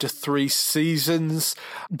Sci-Fi after 3 seasons.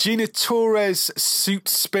 Gina Torres'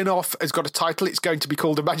 Suits spin-off has got a title. It's going to be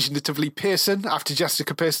called Imaginatively Pearson, after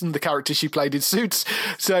Jessica Pearson, the character she played in Suits.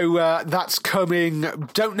 So that's coming.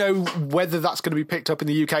 Don't know whether that's going to be picked up in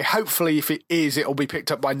the UK. Hopefully, if it is, it'll be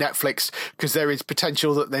picked up by Netflix because there is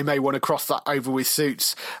potential that they may want to cross that over with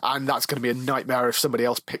Suits, and that's going to be a nightmare if somebody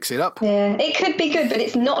else picks it up. Yeah, it could be good, but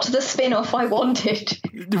it's not the spin-off I wanted.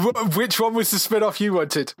 Which one was the spin-off you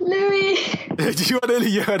wanted? Louis. You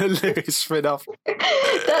want a Louis spin-off?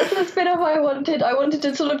 That's the spin-off I wanted. I wanted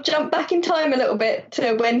to sort of jump back in time a little bit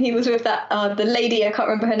to when he was with that the lady, I can't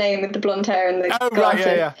remember her name, with the blonde hair and the glasses.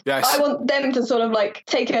 Yeah. Yes. I want them to sort of like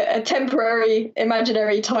take a temporary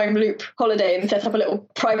imaginary time loop holiday and set up a little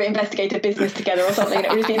private investigative business together or something. It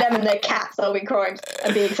would just be them and their cat solving crimes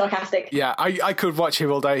and being sarcastic. Yeah, I could watch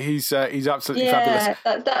him all day. He's absolutely fabulous.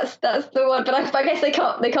 Yeah, that's the one. But I guess they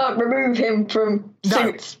can't remove him from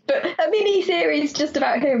Suits. But a mini series just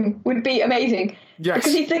about him would be amazing. Yes.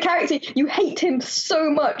 Because he's the character, you hate him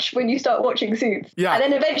so much when you start watching Suits. Yeah. And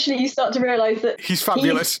then eventually you start to realise that he's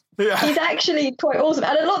fabulous. He's actually quite awesome.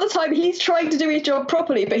 And a lot of the time he's trying to do his job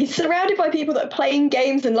properly, but he's surrounded by people that are playing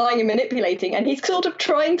games and lying and manipulating, and he's sort of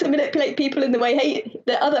trying to manipulate people in the way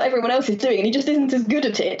that everyone else is doing, and he just isn't as good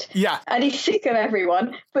at it. Yeah. And he's sick of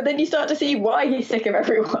everyone, but then you start to see why he's sick of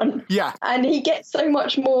everyone. Yeah. And he gets so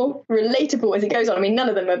much more relatable as it goes on. I mean, none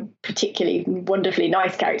of them are particularly wonderfully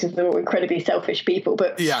nice characters. They're all incredibly selfish people,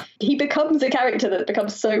 but he becomes a character that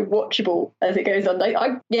becomes so watchable as it goes on.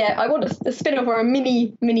 I want a spin-off or a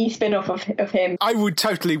mini spin-off of him. I would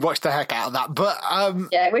totally watch the heck out of that,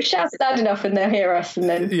 but we shout it loud enough and they'll hear us, and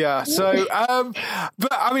then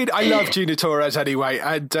but I mean, I love Gina Torres anyway,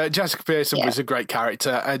 and Jessica Pearson was a great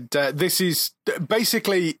character, and this is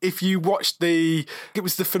basically, if you watched it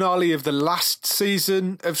was the finale of the last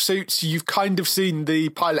season of Suits, you've kind of seen the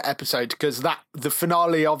pilot episode, because the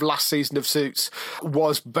finale of last season of Suits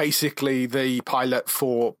was basically the pilot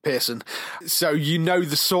for Pearson. So you know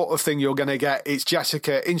the sort of thing you're going to get. It's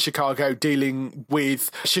Jessica in Chicago dealing with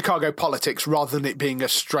Chicago politics rather than it being a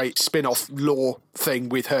straight spin-off law thing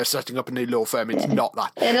with her setting up a new law firm. It's not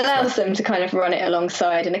that. It allows them to kind of run it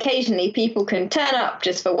alongside, and occasionally people can turn up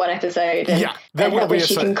just for one episode and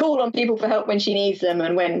she can call on people for help when she needs them,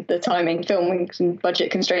 and when the timing, filming and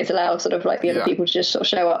budget constraints allow sort of like the other people to just sort of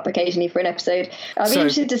show up occasionally for an episode. I'd be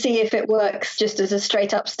interested to see if it works just as a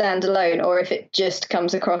straight up standalone or if it just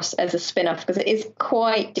comes across as a spin-off, because it is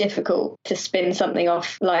quite difficult to spin something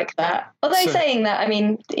off like that. Although saying that, I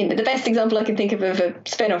mean, the best example I can think of a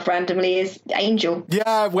spin-off randomly is Angel.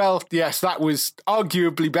 Yeah, well, yes, that was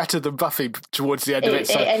arguably better than Buffy towards the end of it.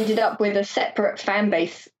 It ended up with a separate fan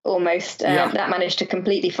base almost that managed to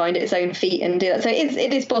completely find its own feet and do that. So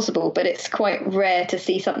it is possible, but it's quite rare to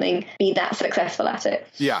see something be that successful at it.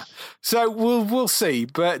 Yeah. So we'll see.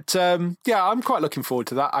 But I'm quite looking forward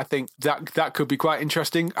to that. I think that could be quite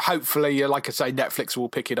interesting. Hopefully, like I say, Netflix will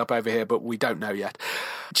pick it up over here, but we don't know yet.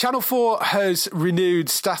 Channel 4 has renewed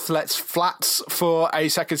Stathlet's Flats for a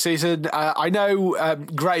second season. I know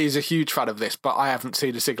Gray is a huge fan of this, but I haven't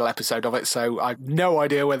seen a single episode of it, so I've no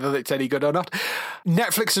idea whether it's any good or not.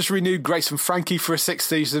 Netflix Netflix has renewed Grace and Frankie for a 6th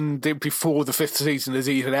season before the 5th season has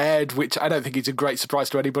even aired, which I don't think is a great surprise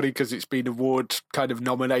to anybody because it's been award kind of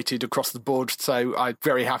nominated across the board. So I'm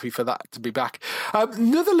very happy for that to be back.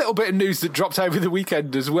 Another little bit of news that dropped over the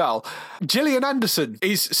weekend as well. Gillian Anderson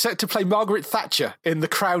is set to play Margaret Thatcher in The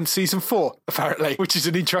Crown season 4, apparently, which is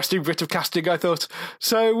an interesting bit of casting, I thought.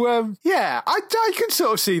 So, yeah, I can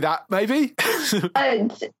sort of see that, maybe.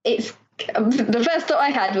 It's the first thought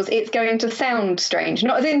I had was it's going to sound strange,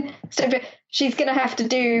 not as in she's going to have to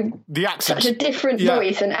do the accent, such a different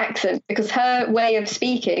voice and accent because her way of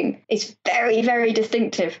speaking is very, very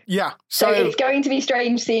distinctive. Yeah, so it's going to be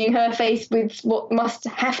strange seeing her face with what must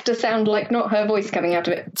have to sound like not her voice coming out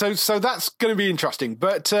of it. So that's going to be interesting,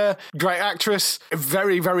 but great actress, a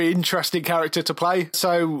very, very interesting character to play.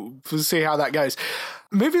 So we'll see how that goes.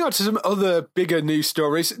 Moving on to some other bigger news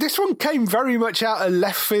stories. This one came very much out of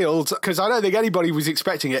left field because I don't think anybody was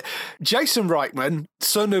expecting it. Jason Reitman,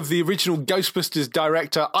 son of the original Ghostbusters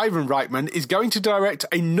director Ivan Reitman, is going to direct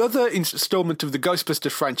another installment of the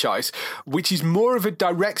Ghostbusters franchise, which is more of a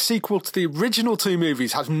direct sequel to the original 2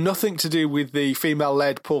 movies, has nothing to do with the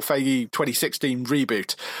female-led Paul Feig 2016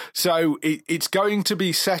 reboot. So it's going to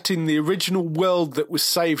be set in the original world that was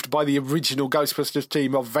saved by the original Ghostbusters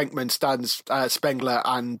team of Venkman, Stan Spengler,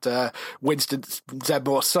 and Winston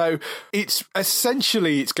Zeddemore. So it's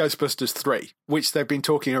Ghostbusters 3, which they've been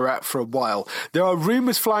talking about for a while. There are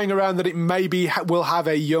rumours flying around that it maybe will have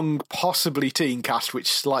a young, possibly teen cast,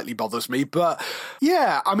 which slightly bothers me. But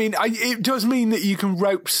yeah, I mean, it does mean that you can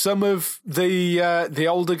rope some of the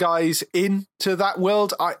older guys into that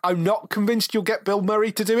world. I'm not convinced you'll get Bill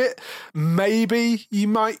Murray to do it. Maybe you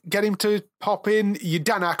might get him to pop in.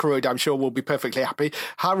 Dan Aykroyd, I'm sure, will be perfectly happy.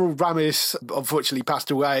 Harold Ramis, unfortunately, passed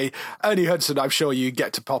away. Ernie Hudson, I'm sure you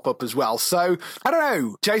get to pop up as well. So, I don't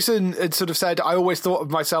know. Jason had sort of said, I always thought of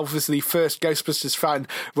myself as the first Ghostbusters fan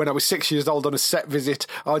when I was 6 years old on a set visit.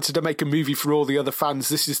 I wanted to make a movie for all the other fans.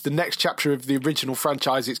 This is the next chapter of the original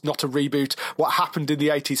franchise. It's not a reboot. What happened in the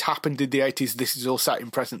 80s happened in the 80s. This is all set in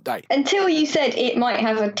present day. Until you said it might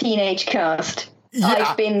have a teenage cast. Yeah.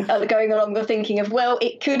 I've been going along the thinking of, well,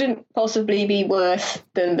 it couldn't possibly be worse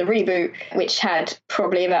than the reboot, which had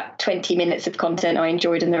probably about 20 minutes of content I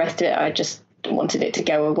enjoyed, and the rest of it I just wanted it to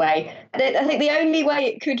go away. I think the only way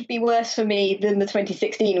it could be worse for me than the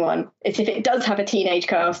 2016 one is if it does have a teenage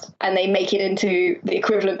cast and they make it into the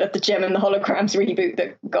equivalent of the Gem and the Holograms reboot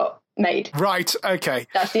that got made. Right, okay.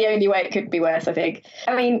 That's the only way it could be worse, I think.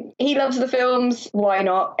 I mean, he loves the films. Why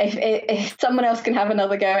not? If someone else can have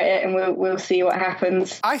another go at it, and we'll see what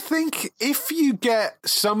happens. I think if you get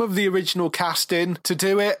some of the original cast in to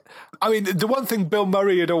do it, I mean, the one thing Bill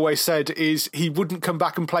Murray had always said is he wouldn't come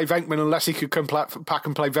back and play Venkman unless he could come back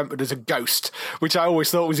and play Venkman as a ghost, which I always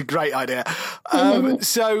thought was a great idea.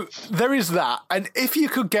 So there is that. And if you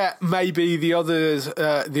could get maybe the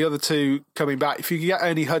other two coming back, if you could get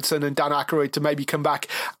Ernie Hudson and Dan Aykroyd to maybe come back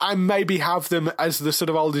and maybe have them as the sort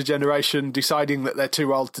of older generation deciding that they're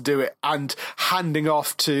too old to do it and handing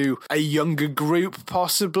off to a younger group,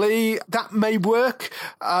 possibly, that may work.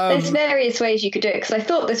 There's various ways you could do it, because I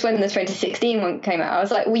thought this when the 2016 one came out. I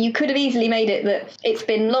was like, well, you could have easily made it that it's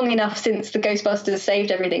been long enough since the Ghostbusters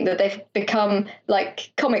saved everything that they've become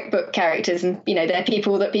like comic book characters, and they're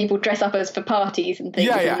people that people dress up as for parties and things,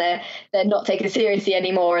 and they're not taken seriously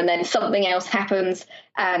anymore, and then something else happens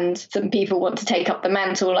and some people want to take up the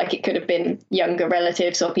mantle, like it could have been younger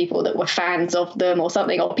relatives or people that were fans of them or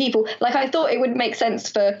something, or people like, I thought it would make sense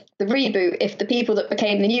for the reboot if the people that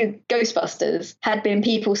became the new Ghostbusters had been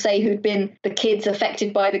people, say, who'd been the kids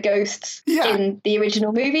affected by the ghosts in the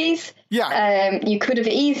original movies. You could have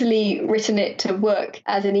easily written it to work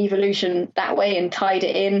as an evolution that way and tied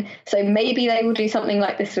it in. So maybe they will do something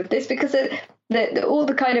like this with this, because all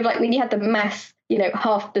the kind of, like, when you had the mass,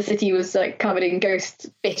 half the city was like covered in ghost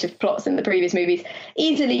bit of plots in the previous movies.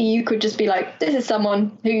 Easily you could just be like, this is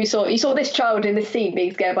someone who you saw this child in this scene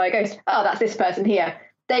being scared by a ghost. Oh, that's this person here.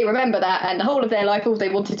 They remember that, and the whole of their life, all they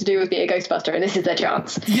wanted to do was be a Ghostbuster, and this is their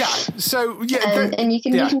chance. Yeah. So and you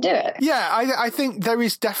can do it. Yeah, I think there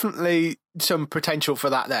is definitely some potential for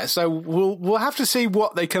that there. So we'll have to see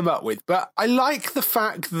what they come up with. But I like the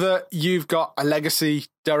fact that you've got a legacy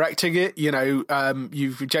directing it.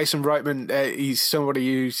 You've Jason Reitman. He's somebody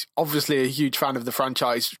who's obviously a huge fan of the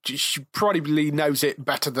franchise. She probably knows it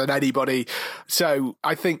better than anybody. So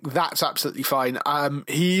I think that's absolutely fine.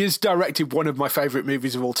 He has directed one of my favourite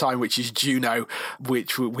movies of all time, which is Juno,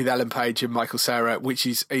 which with Ellen Page and Michael Cera, which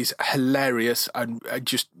is hilarious and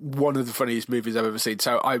just one of the funniest movies I've ever seen.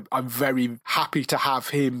 So I'm very happy to have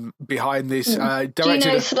him behind this.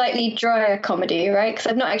 Juno's slightly drier comedy, right? Because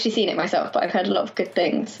I've not actually seen it myself, but I've heard a lot of good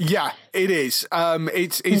things. Yeah. It is.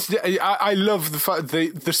 I love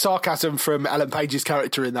the sarcasm from Ellen Page's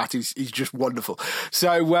character in that. He's just wonderful.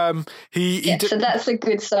 So so that's a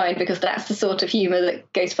good sign, because that's the sort of humour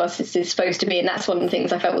that Ghostbusters is supposed to be, and that's one of the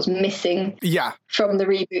things I felt was missing. From the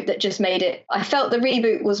reboot that just made it. I felt the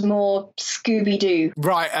reboot was more Scooby-Doo.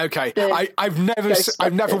 Right. Okay. I've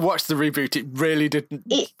never watched the reboot. It really didn't.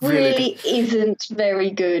 It really isn't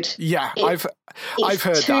very good. Yeah, I've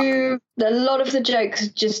heard that. A lot of the jokes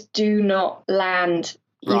just do not land.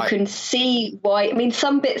 You can see why. I mean,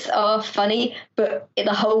 some bits are funny, but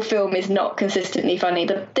the whole film is not consistently funny.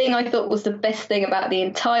 The thing I thought was the best thing about the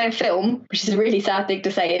entire film, which is a really sad thing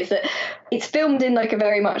to say, is that it's filmed in like a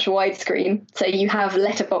very much widescreen. So you have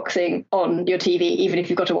letterboxing on your TV, even if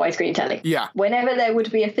you've got a widescreen telly. Yeah. Whenever there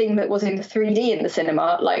would be a thing that was in 3D in the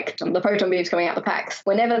cinema, like the proton beams coming out the packs,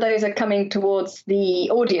 whenever those are coming towards the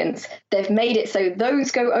audience, they've made it so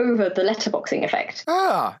those go over the letterboxing effect.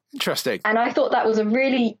 Ah, interesting. And I thought that was a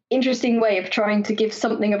really interesting way of trying to give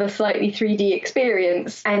something of a slightly 3D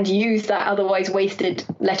experience and use that otherwise wasted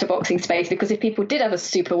letterboxing space, because if people did have a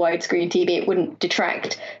super widescreen TV, it wouldn't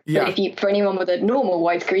detract. Yeah. But for anyone with a normal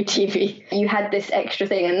widescreen TV, you had this extra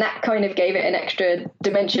thing, and that kind of gave it an extra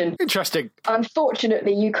dimension. Interesting.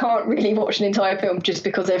 Unfortunately, you can't really watch an entire film just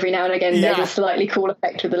because every now and again there's a slightly cool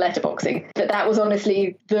effect with the letterboxing. But that was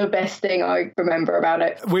honestly the best thing I remember about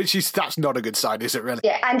it. That's not a good sign, is it really?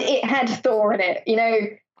 Yeah, and it had Thor in it, you know.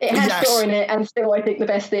 It had Thor in it, and still I think the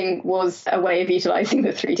best thing was a way of utilising the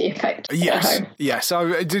 3D effect. Yes.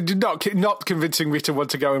 I did not convincing me to want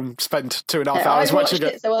to go and spend 2.5 hours watching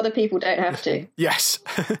it. So other people don't have to. Yes.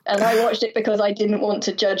 And I watched it because I didn't want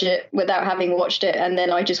to judge it without having watched it, and then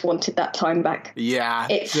I just wanted that time back. Yeah.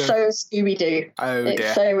 It's so Scooby-Doo. Oh, dear.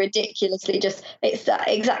 It's so ridiculously it's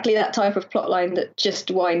exactly that type of plotline that just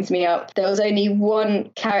winds me up. There was only one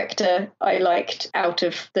character I liked out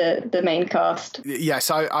of the main cast. Yes,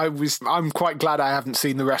 I'm quite glad I haven't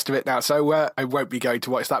seen the rest of it now, so I won't be going to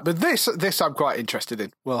watch that. But this I'm quite interested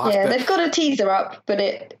in. They've got a teaser up, but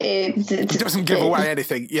it doesn't give away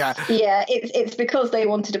anything. Yeah, it's because they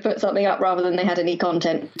wanted to put something up rather than they had any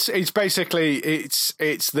content. It's basically it's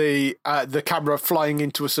the camera flying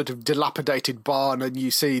into a sort of dilapidated barn, and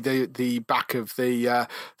you see the back of the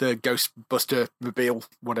Ghostbuster mobile,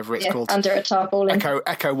 whatever it's called, under a tarpaulin.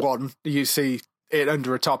 Echo 1. You see it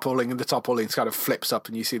under a tarpaulin, and the tarpaulin kind of flips up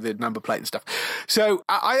and you see the number plate and stuff. So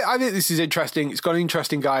I think this is interesting. It's got an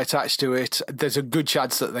interesting guy attached to it. There's a good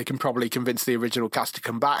chance that they can probably convince the original cast to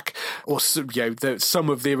come back, or some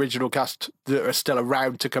of the original cast that are still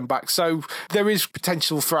around to come back. So there is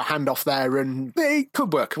potential for a handoff there, and it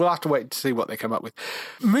could work. We'll have to wait to see what they come up with.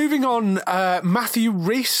 Moving on, Matthew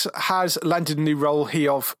Rhys has landed a new role. He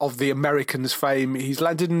of the Americans fame. He's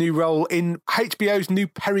landed a new role in HBO's new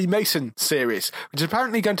Perry Mason series, which is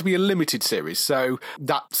apparently going to be a limited series. So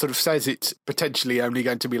that sort of says it's potentially only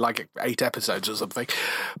going to be like 8 episodes or something.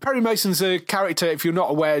 Perry Mason's a character, if you're not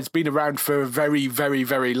aware, has been around for a very, very,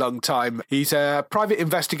 very long time. He's a private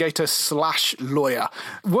investigator / lawyer.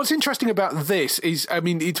 What's interesting about this is, I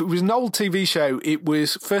mean, it was an old TV show. It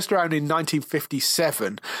was first around in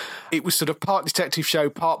 1957. It was sort of part detective show,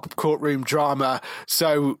 part courtroom drama.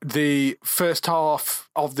 So the first half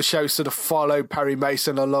of the show sort of followed Perry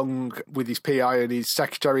Mason along with his PI and his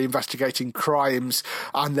secretary investigating crimes,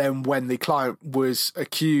 and then when the client was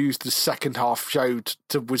accused, the second half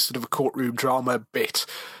was sort of a courtroom drama bit.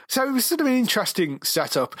 So it was sort of an interesting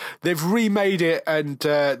setup. They've remade it, and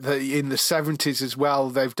in the 70s as well,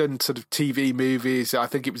 they've done sort of TV movies. I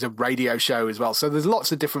think it was a radio show as well. So there's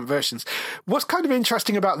lots of different versions. What's kind of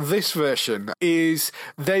interesting about this version is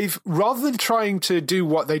they've, rather than trying to do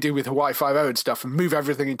what they do with Hawaii Five-0 and stuff and move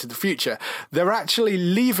everything into the future, they're actually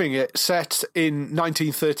leaving it set in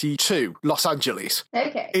 1932, Los Angeles.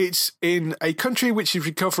 Okay. It's in a country which is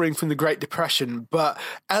recovering from the Great Depression, but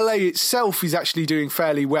LA itself is actually doing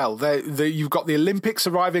fairly well. You've got the Olympics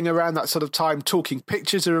arriving around that sort of time. Talking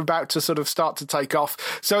Pictures are about to sort of start to take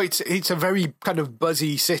off. So it's a very kind of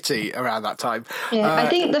buzzy city around that time. Yeah, I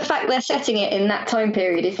think the fact they're setting it in that time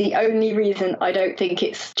period is the only reason I don't think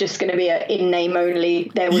it's just going to be an in-name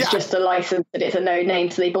only. There was just a license that it's a known name,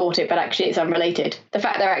 so they bought it, but actually it's unrelated. The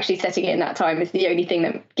fact they're actually setting it in that time is the only thing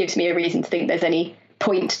that gives me a reason to think there's any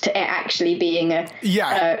point to it actually being a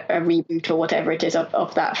reboot or whatever it is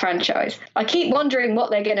of that franchise. I keep wondering what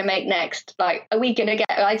they're going to make next. Like, are we going to get,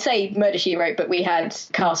 I'd say Murder, She Wrote, but we had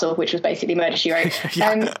Castle, which was basically Murder, She Wrote.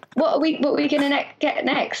 What are we going to get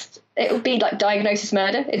next? It would be like Diagnosis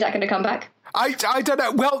Murder. Is that going to come back? I don't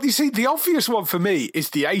know. Well, you see, the obvious one for me is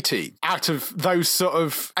the A-Team, out of those sort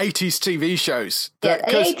of 80s TV shows. The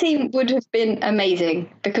A-Team would have been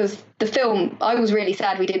amazing because the film, I was really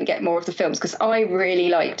sad we didn't get more of the films because I really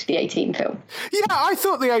liked the 18 film. Yeah, I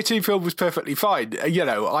thought the 18 film was perfectly fine.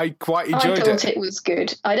 I quite enjoyed it. I thought it was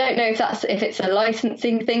good. I don't know if it's a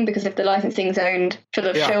licensing thing, because if the licensing's owned for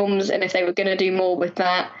the films and if they were going to do more with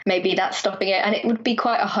that, maybe that's stopping it. And it would be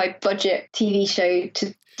quite a high budget TV show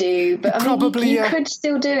to do, but you could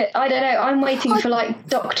still do it. I don't know. I'm waiting for like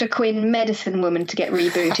Dr. Quinn Medicine Woman to get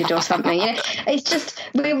rebooted or something. It's just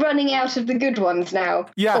we're running out of the good ones now.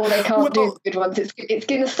 Yeah, or they can't do the good ones. It's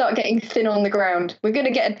going to start getting thin on the ground. We're going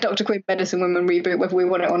to get a Dr. Quinn Medicine Woman reboot whether we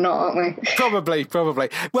want it or not, aren't we? Probably.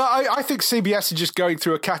 Well, I think CBS are just going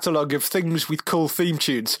through a catalogue of things with cool theme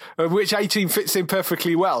tunes, which 18 fits in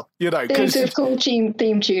perfectly well. Things with cool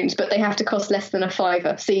theme tunes, but they have to cost less than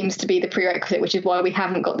 $5. Seems to be the prerequisite, which is why we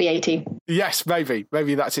haven't got the 18. Yes, maybe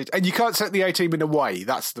that's it. And you can't set the 18 in a way.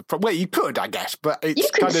 That's the problem. Well, you could, I guess, but it's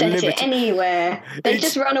kind of limited. You can set it anywhere. They've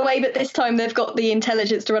just run away, but this time they've got the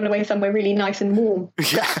intelligence to run away somewhere really nice and warm.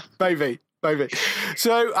 Yeah, maybe.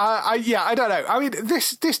 So, I don't know. I mean,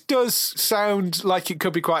 this does sound like it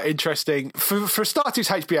could be quite interesting. For starters,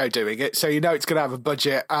 HBO doing it, so it's going to have a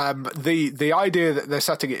budget. The idea that they're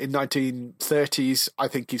setting it in 1930s, I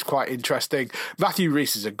think, is quite interesting. Matthew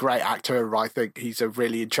Rhys is a great actor. I think he's a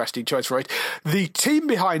really interesting choice for it. The team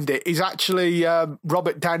behind it is actually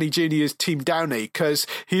Robert Downey Jr.'s Team Downey, because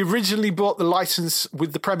he originally bought the license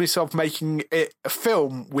with the premise of making it a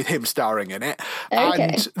film with him starring in it. Okay.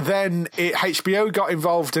 And then HBO got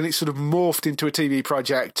involved and it sort of morphed into a TV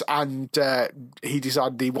project, and he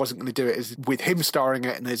decided he wasn't going to do it with him starring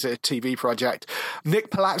it and as a TV project. Nick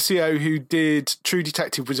Palazzo, who did True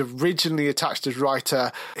Detective, was originally attached as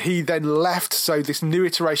writer. He then left, so this new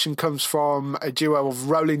iteration comes from a duo of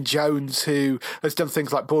Roland Jones, who has done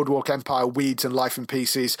things like Boardwalk Empire, Weeds and Life in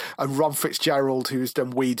Pieces, and Ron Fitzgerald, who has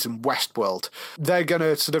done Weeds and Westworld. They're going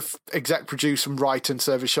to sort of exec produce and write and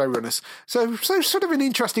serve as showrunners. So sort of an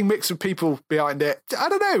interesting mix of people behind it. I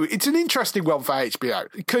don't know. It's an interesting one for HBO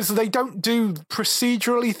because they don't do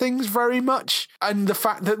procedurally things very much. And the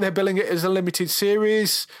fact that they're billing it as a limited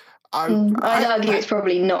series, I'd argue it's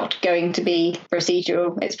probably not going to be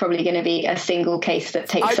procedural. It's probably going to be a single case that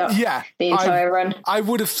takes up the entire run. I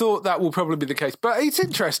would have thought that will probably be the case, but it's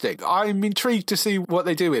interesting. I'm intrigued to see what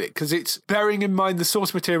they do with it, because it's bearing in mind the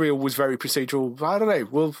source material was very procedural. I don't know.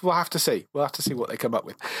 We'll have to see. We'll have to see what they come up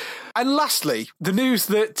with. And lastly, the news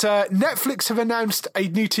that Netflix have announced a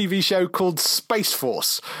new TV show called Space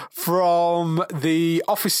Force from The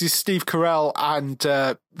Office's Steve Carell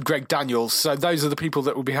and Greg Daniels. So those are the people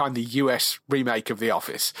that were behind the US remake of The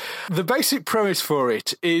Office. The basic premise for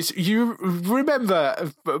it is, you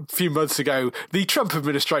remember a few months ago, the Trump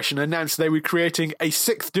administration announced they were creating a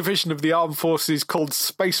 6th division of the armed forces called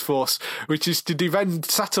Space Force, which is to defend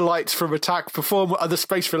satellites from attack, perform other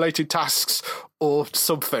space-related tasks, or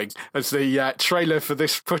something, as the trailer for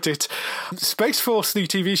this put it. Space Force, the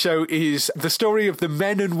TV show, is the story of the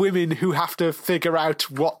men and women who have to figure out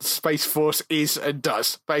what Space Force is and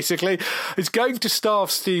does, basically. It's going to star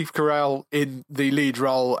Steve Carell in the lead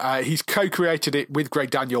role. He's co-created it with Greg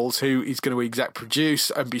Daniels, who is going to exec produce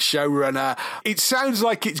and be showrunner. It sounds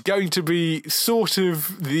like it's going to be sort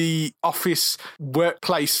of the Office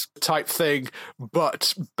workplace type thing,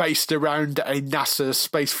 but based around a NASA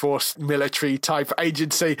Space Force military type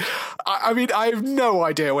agency. I mean, I have no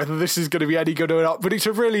idea whether this is going to be any good or not, but it's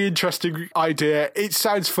a really interesting idea. It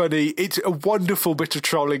sounds funny. It's a wonderful bit of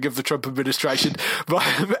trolling of the Trump administration.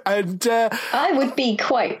 I would be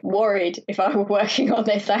quite worried if I were working on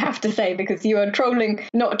this, I have to say, because you are trolling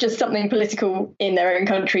not just something political in their own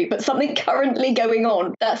country, but something currently going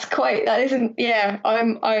on.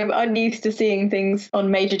 I'm unused to seeing things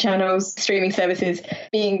on major channels, streaming services,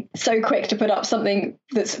 being so quick to put up something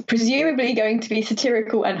that's presumably going to be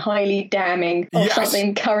satirical and highly damning of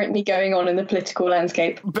something currently going on in the political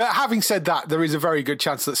landscape. But having said that, there is a very good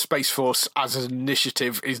chance that Space Force as an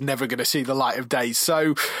initiative is never going to see the light of day.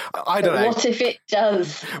 So I don't know. What if it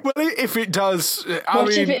does? Well, if it does,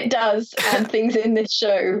 if it does and things in this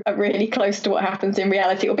show are really close to what happens in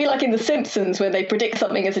reality? It'll be like in The Simpsons where they predict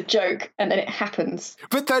something as a joke and then it happens.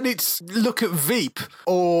 But then it's look at Veep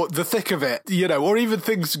or The Thick of It, or even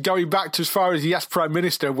things going back to as far as Yes Prime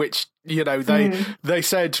Minister, which they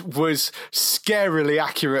said was scarily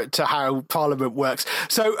accurate to how Parliament works.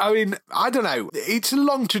 So, I mean, I don't know. It's a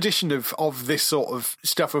long tradition of this sort of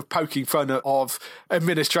stuff, of poking fun of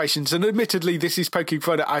administrations. And admittedly, this is poking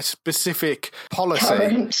fun at a specific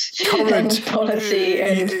policy. Current policy.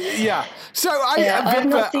 Yeah. So I've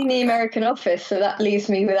not seen The American Office, so that leaves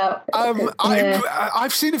me without...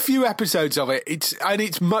 I've seen a few episodes of it.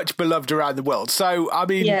 It's much beloved around the world. So, I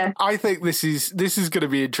mean, I think this is going to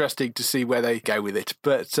be interesting keen to see where they go with it.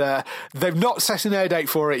 But they've not set an air date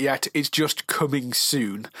for it yet. It's just coming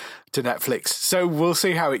soon to Netflix. So we'll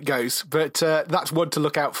see how it goes. But that's one to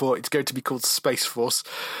look out for. It's going to be called Space Force.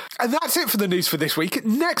 And that's it for the news for this week.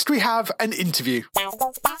 Next, we have an interview.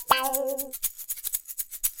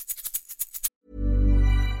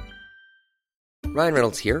 Ryan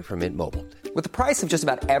Reynolds here from Mint Mobile. With the price of just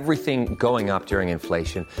about everything going up during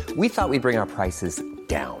inflation, we thought we'd bring our prices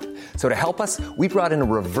down. So to help us, we brought in a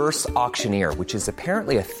reverse auctioneer, which is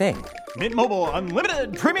apparently a thing. Mint Mobile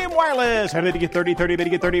Unlimited Premium Wireless. How to get 30, 30, how to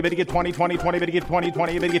get 30, how to get 20, 20, 20, how to get 20,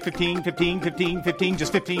 20, how to get 15, 15, 15, 15,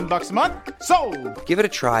 just $15 a month? Sold! Give it a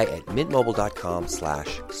try at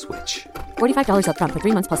mintmobile.com/switch. $45 up front for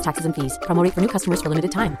 3 months plus taxes and fees. Promo rate for new customers for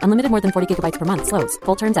limited time. Unlimited more than 40 gigabytes per month. Slows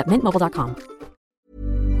full terms at mintmobile.com.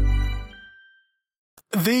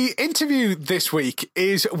 The interview this week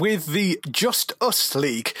is with the Just Us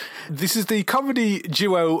League. This is the comedy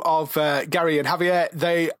duo of Gary and Javier.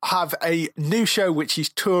 They have a new show which is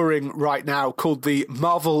touring right now called the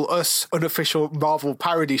Marvel Us Unofficial Marvel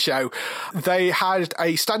Parody Show. They had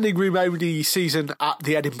a standing room only season at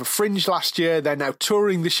the Edinburgh Fringe last year. They're now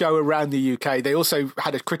touring the show around the UK. They also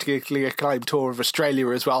had a critically acclaimed tour of Australia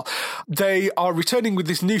as well. They are returning with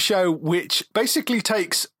this new show which basically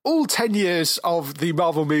takes all 10 years of the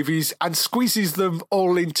Marvel movies and squeezes them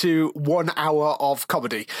all into 1 hour of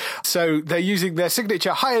comedy. So they're using their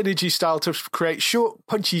signature high energy style to create short,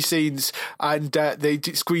 punchy scenes, and they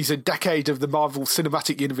squeeze a decade of the Marvel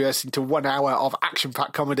Cinematic Universe into 1 hour of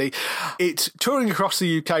action-packed comedy. It's touring across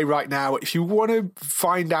the UK right now. If you want to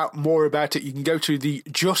find out more about it, you can go to the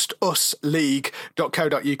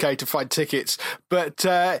justusleague.co.uk to find tickets. But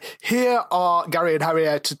here are Gary and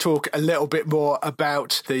Javier to talk a little bit more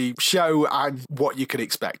about the show and what you can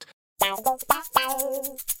expect.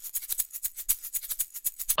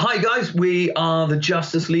 Hi guys, we are the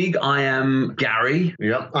Justice League. I am Gary.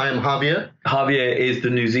 Yep, I am Javier. Javier is the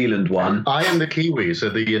New Zealand one. I am the Kiwi, so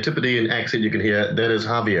the Antipodean accent you can hear, that is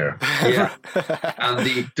Javier. Yeah. And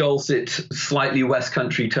the dulcet, slightly West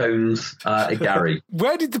Country tones are Gary.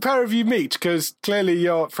 Where did the pair of you meet? Because clearly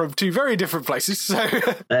you're from two very different places. So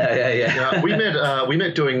Yeah. We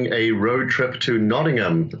met doing a road trip to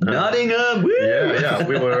Nottingham. Nottingham, woo! Yeah.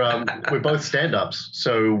 We're both stand-ups,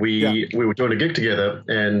 so we were doing a gig together,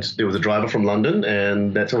 and there was a driver from London,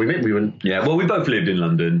 and that's how we met. We both lived in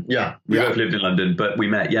London. We both lived in London, but we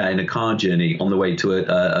met, in a car journey on the way to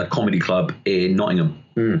a comedy club in Nottingham.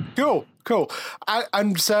 Cool.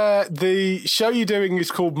 And the show you're doing is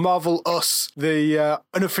called Marvel Us, the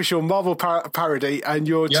unofficial Marvel parody, and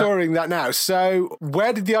you're touring that now. So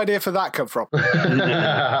where did the idea for that come from?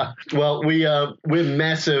 Well, we're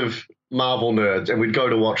massive Marvel nerds, and we'd go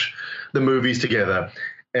to watch the movies together.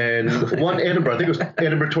 And one Edinburgh, I think it was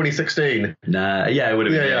Edinburgh 2016. It would have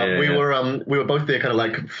been. Yeah. We were both there, kind of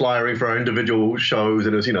like flyering for our individual shows,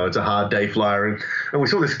 and it was, it's a hard day flyering, and we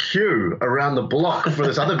saw this queue around the block for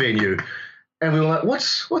this other venue, and we were like,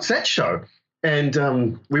 "What's that show?"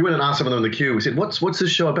 And we went and asked someone in the queue. We said, "What's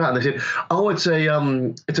this show about?" And they said, "Oh, it's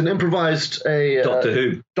an improvised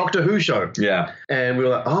Doctor Who show." Yeah. And we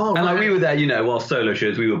were like, "Oh." And we were there, while solo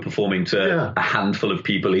shows, we were performing to a handful of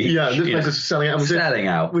people each. Yeah, this place is selling out. Selling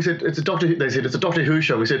out. We said, "It's a Doctor Who." They said, "It's a Doctor Who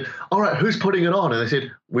show." We said, "All right, who's putting it on?" And they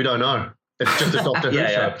said, "We don't know. It's just a Doctor Who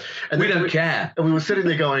show." And we don't care. And we were sitting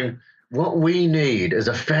there going, what we need is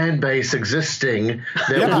a fan base existing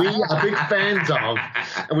that we are big fans of.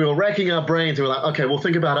 And we were racking our brains. And we were like, okay, we'll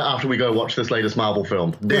think about it after we go watch this latest Marvel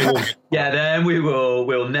film. Then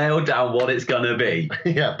we'll nail down what it's going to be.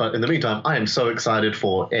 Yeah, but in the meantime, I am so excited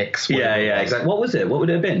for X. Exactly. What was it? What would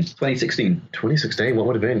it have been? 2016? 2016, what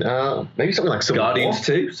would it have been? Maybe something like Civil War. Guardians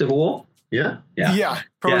 2, Civil War? Yeah,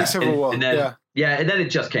 probably Civil War. And then it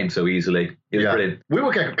just came so easily. It was brilliant. We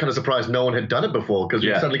were kind of surprised no one had done it before, because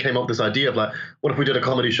we suddenly came up with this idea of like, what if we did a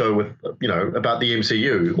comedy show with, about the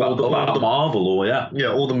MCU? About Marvel or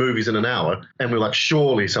all the movies in an hour. And we were like,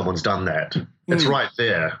 surely someone's done that. It's right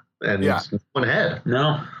there. And no one had.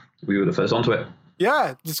 No, we were the first onto it.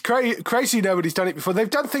 Yeah, it's crazy nobody's done it before. They've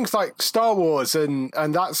done things like Star Wars and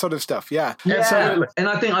that sort of stuff, Absolutely. And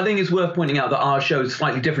I think it's worth pointing out that our show is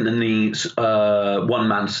slightly different than the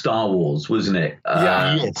one-man Star Wars, wasn't it?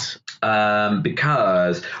 Yes.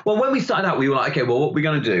 Because, when we started out, we were like, okay, what we're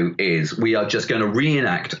going to do is we are just going to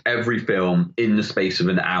reenact every film in the space of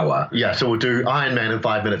an hour. Yeah, so we'll do Iron Man in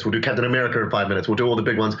 5 minutes. We'll do Captain America in 5 minutes. We'll do all the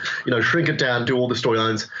big ones, shrink it down, do all the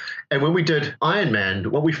storylines. And when we did Iron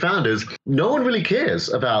Man, what we found is no one really cares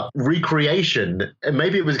about recreation. And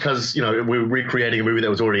maybe it was because, we're recreating a movie that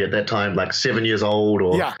was already at that time like 7 years old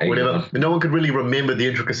or whatever. And no one could really remember the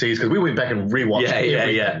intricacies because we went back and rewatched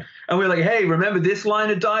everything. And we were like, hey, remember this line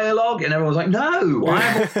of dialogue? And everyone was like, no, I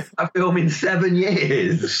haven't a film in 7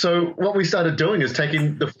 years. So what we started doing is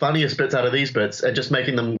taking the funniest bits out of these bits and just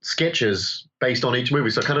making them sketches based on each movie.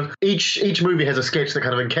 So kind of each movie has a sketch that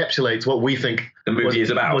kind of encapsulates what we think the movie is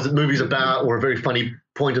about. Was it movie's about, or a very funny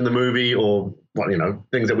point in the movie, or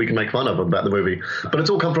things that we can make fun of about the movie. But it's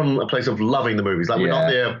all come from a place of loving the movies. Like we're not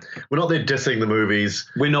there dissing the movies.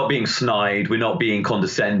 We're not being snide. We're not being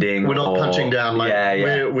condescending. We're not punching down. Like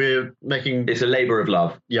we're making. It's a labor of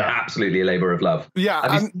love. Yeah, absolutely a labor of love. Yeah.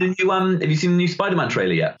 Have you seen the new Spider-Man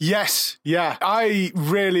trailer yet? Yes. Yeah. I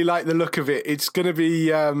really like the look of it. It's going to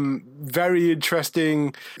be very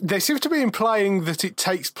interesting. They seem to be implying that it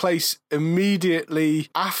takes place immediately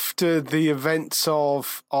after the events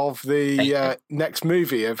of the next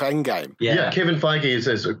movie of Endgame. Yeah, Kevin Feige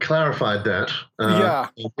has clarified that.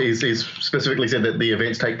 He's specifically said that the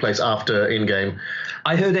events take place after Endgame.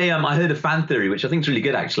 I heard a fan theory, which I think is really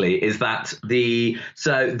good actually, is that the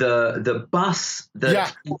bus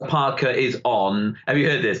that Parker is on. Have you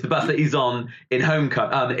heard this? The bus that he's on in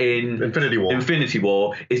in Infinity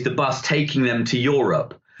War is the bus taking them to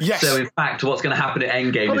Europe. Yes. So in fact, what's going to happen at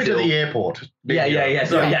Endgame Probably is to the airport. Sorry,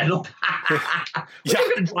 We're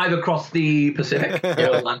going to drive across the Pacific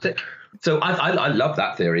or Atlantic. So I love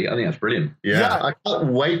that theory. I think that's brilliant. Yeah. I can't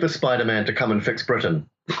wait for Spider-Man to come and fix Britain.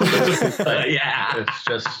 It's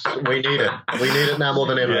just we need it. We need it now more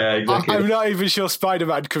than ever. Yeah, exactly. I'm not even sure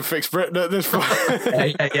Spider-Man can fix Britain at this point.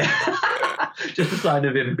 Just a sign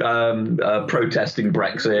of him protesting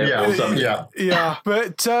Brexit or something. Yeah.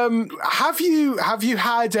 But have you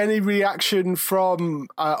had any reaction from,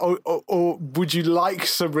 or would you like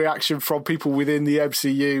some reaction from people within the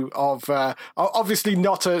MCU of, obviously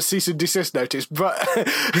not a cease and desist notice, but we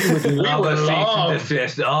would love a cease and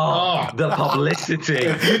desist. The publicity.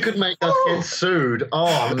 If you could make us get sued,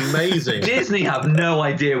 amazing. Disney have no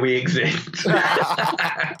idea we exist.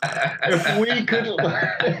 If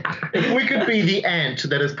we could be the ant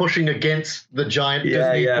that is pushing against the giant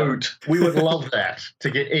Disney boot, we would love that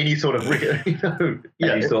to get any sort of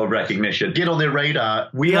recognition. Get on their radar.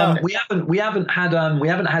 We haven't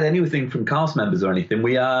had anything from cast members or anything.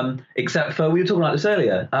 We except for we were talking about this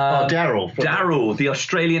earlier. Daryl, the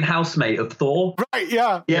Australian housemate of Thor. Right.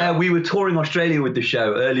 Yeah. We were touring Australia with the show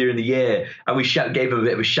earlier in the year, and we gave him a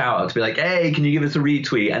bit of a shout out to be like, hey, can you give us a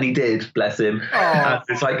retweet? And he did, bless him.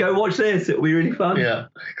 It's like, go watch this, it'll be really fun. Yeah,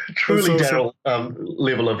 truly Daryl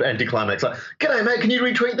level of anticlimax. Like, g'day mate, can you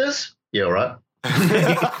retweet this? Yeah, all right.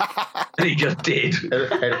 And he just did.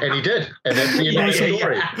 And he did. And that's the end of the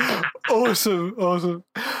story. Awesome.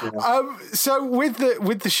 Yeah. So with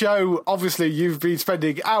the show, obviously you've been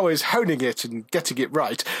spending hours honing it and getting it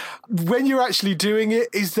right. When you're actually doing it,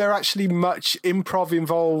 is there actually much improv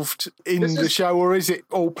involved in the show, or is it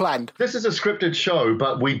all planned? This is a scripted show,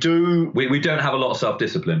 but we don't have a lot of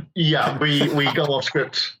self-discipline. Yeah, we go off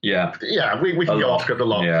script. Yeah, we can go off script a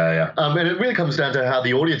lot. Yeah. And it really comes down to how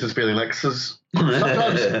the audience is feeling. Like, sometimes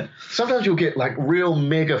you'll get like real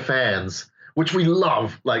mega fans, which we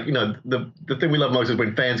love. Like, the thing we love most is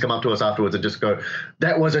when fans come up to us afterwards and just go,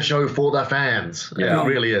 that was a show for the fans. Yeah. And it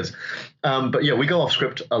really is. But we go off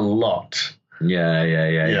script a lot. Yeah.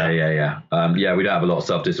 We don't have a lot of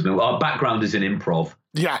self-discipline. Our background is in improv.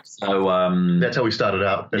 Yeah. So that's how we started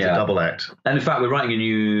out as a double act. And in fact,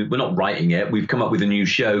 we're not writing it. We've come up with a new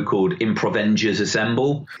show called Improvengers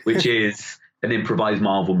Assemble, which is an improvised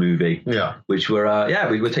Marvel movie. Yeah. Which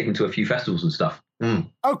we're taking to a few festivals and stuff.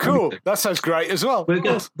 Mm. Oh, cool. That sounds great as well. We're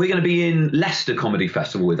going to be in Leicester Comedy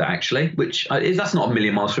Festival with it, actually, which that's not a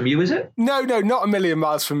million miles from you, is it? No, not a million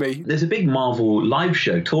miles from me. There's a big Marvel live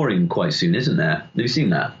show touring quite soon, isn't there? Have you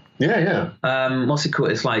seen that? Yeah. What's it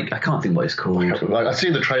called? It's like, I can't think what it's called. I've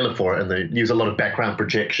seen the trailer for it, and they use a lot of background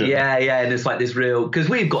projection. Yeah, and it's like this real, because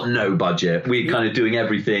we've got no budget. We're kind of doing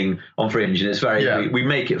everything on Fringe, and it's very, we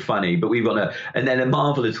make it funny, but we've got no, and then a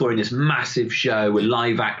Marvel are touring this massive show with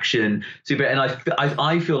live action, super, and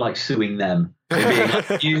I feel like suing them. Being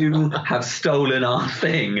like, you have stolen our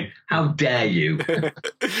thing. How dare you?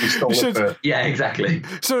 You stole it. Yeah, exactly.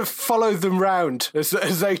 Sort of follow them round as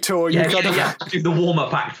they tour. Yeah. Do the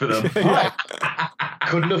warm-up act for them.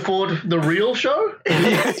 Couldn't afford the real show?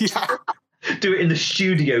 Yeah. Do it in the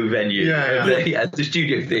studio venue. Yeah. The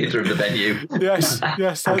studio theatre of the venue. Yes.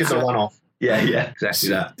 I'll get the one-off. Yeah, exactly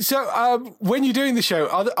that. So when you're doing the show,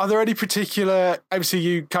 are there any particular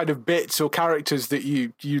MCU kind of bits or characters that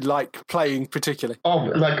you like playing particularly? Oh,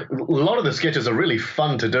 like a lot of the sketches are really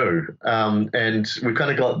fun to do. And we've kind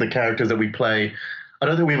of got the characters that we play. I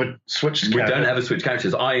don't think we would switch characters. We don't ever switch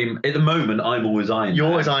characters. At the moment, I'm always Iron Man. You're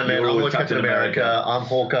always Iron Man. I'm always Captain America. I'm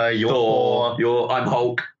Hawkeye. You're Thor. I'm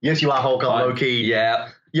Hulk. Yes, you are Hulk. I'm Loki. Yeah.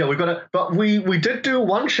 Yeah, we've got to. But we did do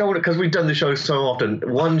one show because we've done the show so often.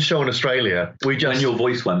 One show in Australia. We just when your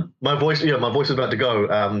voice went. My voice was about to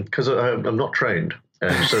go because I'm not trained,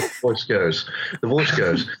 and so the voice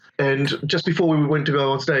goes. And just before we went to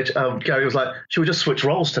go on stage, Gary was like, "Should we just switch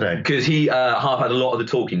roles today?" Because he half had a lot of the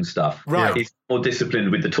talking stuff. Right. He's more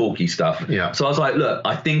disciplined with the talky stuff. Yeah. So I was like, look,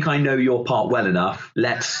 I think I know your part well enough.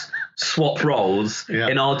 Let's swap roles,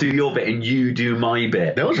 and I'll do your bit and you do my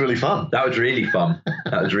bit. That was really fun. That was really fun.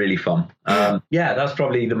 Yeah, that's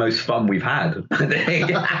probably the most fun we've had.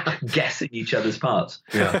 Guessing each other's parts.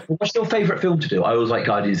 Yeah. What's your favourite film to do? I always like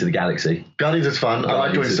Guardians of the Galaxy. Guardians is fun. I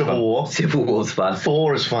like doing Civil War. Civil War's fun.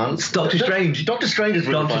 Thor is fun. Doctor Strange. Doctor Strange is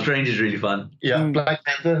really fun. Doctor Strange is really fun. Yeah. Black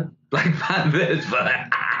Panther. Black Panther is fun.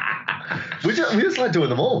 we just like doing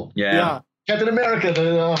them all. Yeah. Captain America.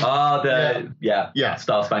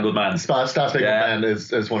 Star Spangled Man. Star Spangled Man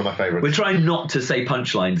is one of my favorites. We're trying not to say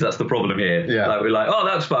punchlines. That's the problem here. Yeah. Like, we're like, oh,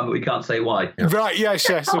 that's fun, but we can't say why. Yeah. Right, yes,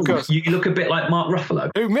 of course. You look a bit like Mark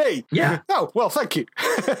Ruffalo. Who, me? Yeah. Oh, well, thank you.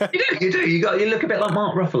 You do. You look a bit like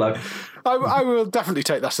Mark Ruffalo. I will definitely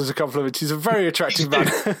take that as a compliment. He's a very attractive man.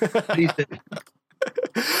 Please do.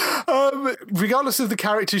 Regardless of the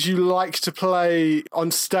characters you like to play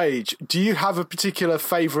on stage, do you have a particular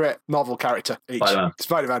favourite Marvel character?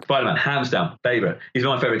 Spider-Man, hands down, favourite. He's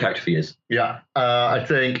my favourite character for years. Yeah, I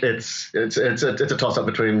think it's a toss-up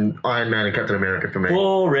between Iron Man and Captain America for me.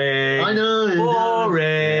 Boring. I know.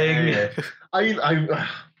 Boring. Yeah.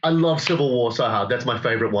 I love Civil War so hard. That's my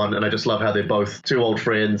favourite one, and I just love how they're both two old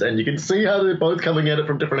friends, and you can see how they're both coming at it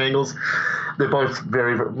from different angles. They're both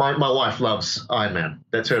very... My wife loves Iron Man.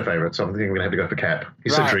 That's her favourite, so I think I'm going to have to go for Cap.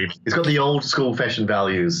 He's so dreamy. He's got the old school fashion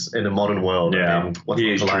values in a modern world. Yeah,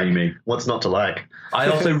 he is dreamy. What's not to like? I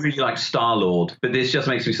also really like Star-Lord, but this just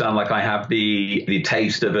makes me sound like I have the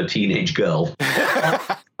taste of a teenage girl.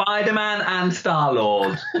 Spider-Man and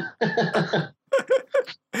Star-Lord.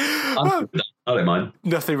 I don't mind.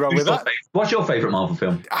 Nothing wrong with that. What's your favourite Marvel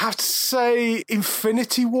film? I have to say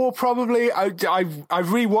Infinity War, probably. I've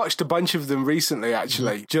rewatched a bunch of them recently,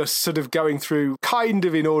 actually, just sort of going through kind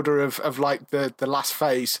of in order of like the last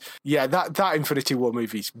phase. Yeah, that Infinity War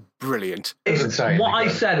movie's brilliant. It's insane. What I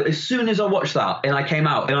said, as soon as I watched that and I came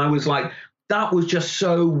out and I was like, that was just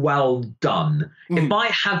so well done. If I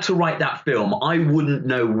had to write that film, I wouldn't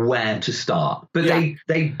know where to start. But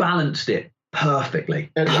they balanced it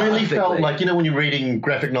perfectly. It really felt like, when you're reading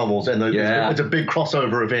graphic novels and it's a big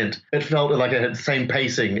crossover event, it felt like it had the same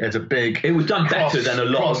pacing as a big... It was done better than a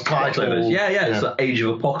lot of crossovers. Yeah. It's like Age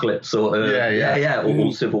of Apocalypse sort of...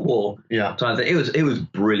 or Civil War. Yeah. So it was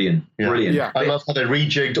brilliant. Yeah. Brilliant. Yeah. I love how they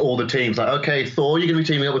rejigged all the teams. Like, okay, Thor, you're going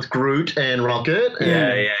to be teaming up with Groot and Rocket.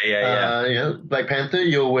 And, Black Panther,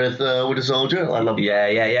 you're with Winter Soldier. I love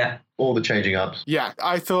all the changing ups. Yeah,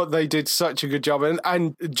 I thought they did such a good job.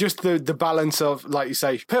 And just the balance of, like you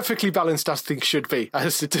say, perfectly balanced as things should be,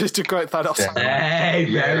 as to quote Thanos. Hey,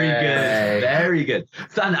 very good.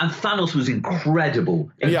 And Thanos was incredible.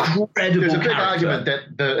 Incredible There's a big character. argument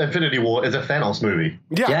that the Infinity War is a Thanos movie.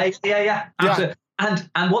 Yeah. Absolutely.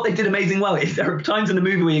 And what they did amazing well is there are times in the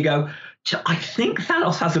movie where you go, I think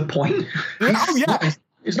Thanos has a point.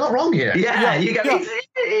 He's not wrong here. You go,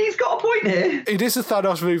 he's got a point here. It is a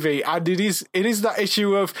Thanos movie, and it is that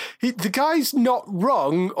issue of the guy's not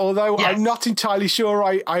wrong, although I'm not entirely sure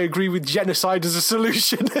I agree with genocide as a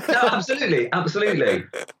solution. No, absolutely.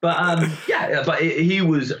 But he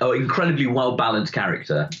was an incredibly well-balanced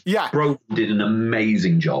character. Yeah. Bro did an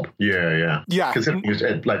amazing job. Yeah. Because he was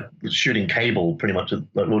like shooting Cable pretty much.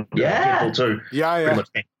 Deadpool too. Pretty much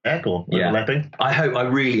back or overlapping. I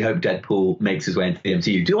really hope Deadpool makes his way into the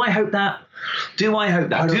MCU. Do I hope that? Do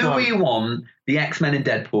we want the X-Men and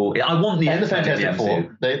Deadpool? I want the X-Men in the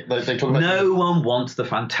MCU. They talk about no one wants the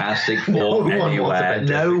Fantastic Four anywhere.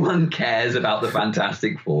 No one cares about the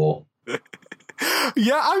Fantastic Four.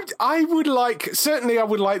 Yeah, I would like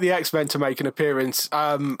the X-Men to make an appearance.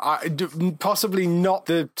 Possibly not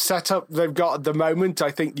the setup they've got at the moment. I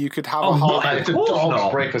think you could have a whole... It's a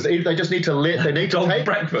dog's breakfast. They just need to take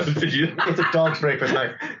breakfast. Did you? It's a dog's breakfast.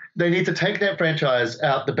 No, they need to take that franchise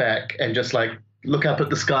out the back and just like look up at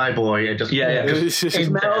the sky, boy, and just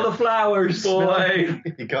smell the flowers, boy.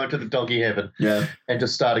 You go into the doggy heaven, and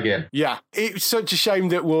just start again. Yeah, it's such a shame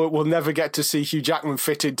that we'll never get to see Hugh Jackman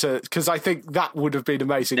fit into, because I think that would have been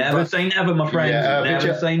amazing. Never say never, my friend.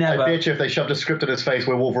 Never say never. I bet you if they shoved a script in his face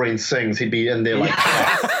where Wolverine sings, he'd be in there like.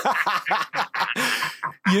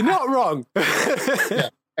 You're not wrong. Yeah.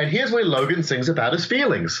 And here's where Logan sings about his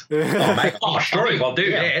feelings. Oh, mate. Oh, sure, I'll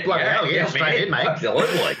do that. Well, hell yeah, straight in, mate.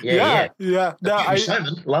 Absolutely. Yeah. No,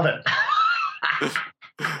 Simon, love it.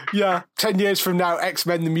 Yeah, 10 years from now,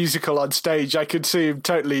 X-Men the musical on stage, I could see him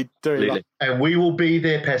totally doing that. And we will be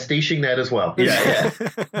there pastiching that as well. Yeah.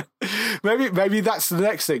 Maybe that's the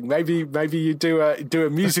next thing. Maybe you do a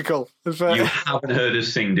musical. You haven't heard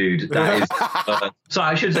us sing, dude. That is.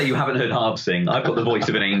 Sorry, I should say you haven't heard Harv sing. I've got the voice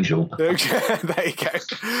of an angel. Okay, there you go.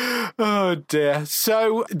 Oh dear.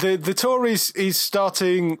 So the tour is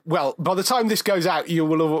starting. Well, by the time this goes out, you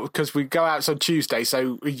will have, because we go out on Tuesday.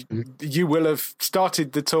 So you will have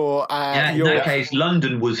started the tour. In that case,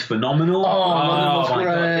 London was phenomenal. London was my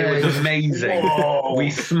great. God, it was amazing. Whoa. We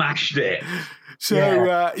smashed it.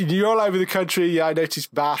 So you're all over the country. I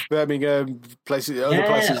noticed Bath, Birmingham, other places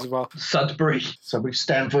as well. Sudbury,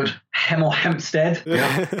 Stamford, Hempstead.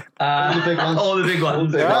 All the big ones. All the big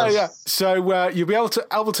ones. Yeah. So you'll be able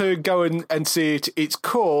to go and see it. It's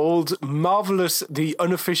called Marvelous, the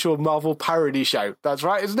unofficial Marvel parody show. That's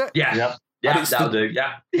right, isn't it? Yeah. Yep. Yeah, that'll do.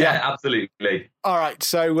 Yeah, absolutely. All right,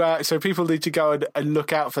 so people need to go and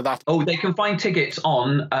look out for that. Oh, they can find tickets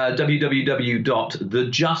on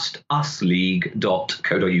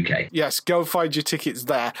www.thejustusleague.co.uk. Yes, go and find your tickets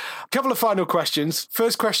there. A couple of final questions.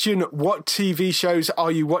 First question, what TV shows are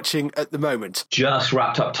you watching at the moment? Just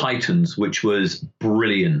wrapped up Titans, which was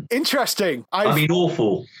brilliant. Interesting. I mean,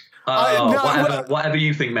 awful. Whatever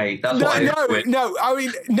you think, mate. That's what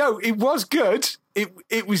it was good.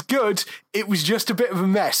 It was good. It was just a bit of a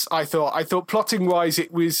mess, I thought plotting wise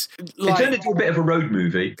it was like, it turned into a bit of a road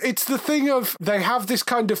movie. It's the thing of they have this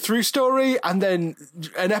kind of through story and then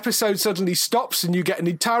an episode suddenly stops and you get an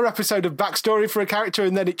entire episode of backstory for a character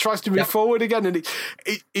and then it tries to move forward again and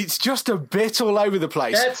it's just a bit all over the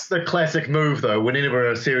place. That's the classic move though.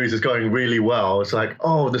 Whenever a series is going really well, it's like,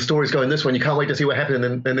 oh, the story's going this one, you can't wait to see what happened,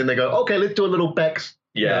 and then they go, okay, let's do a little backstep.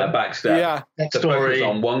 Backstep. Backstory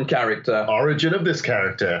on one character. Origin of this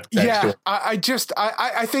character. Yeah, I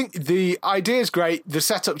think the idea is great. The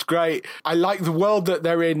setup's great. I like the world that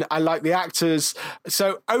they're in. I like the actors.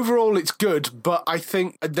 So overall, it's good. But I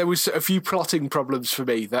think there was a few plotting problems for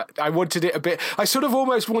me that I wanted it a bit. I sort of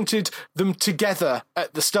almost wanted them together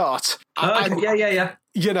at the start. Yeah.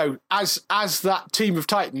 You know, as that team of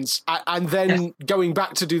Titans, and then going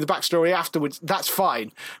back to do the backstory afterwards, that's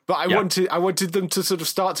fine. But I wanted them to sort of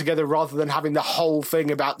start together rather than having the whole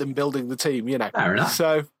thing about them building the team. You know, fair enough.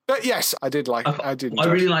 So, but yes, I did like. I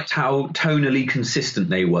really liked how tonally consistent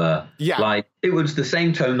they were. Yeah, like it was the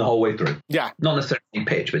same tone the whole way through. Yeah, not necessarily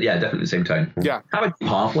pitch, but definitely the same tone. Yeah. How about you,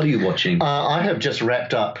 Harv? What are you watching? I have just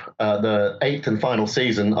wrapped up the 8th and final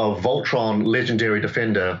season of Voltron Legendary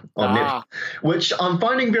Defender on Netflix, which I'm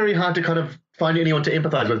finding very hard to kind of find anyone to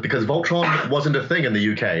empathize with because Voltron wasn't a thing in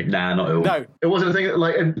the UK. Nah, not at all. No. It wasn't a thing.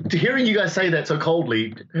 Like, and hearing you guys say that so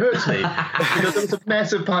coldly hurts me because it was a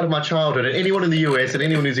massive part of my childhood. And anyone in the US and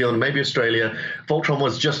anyone in New Zealand, maybe Australia, Voltron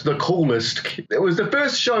was just the coolest. It was the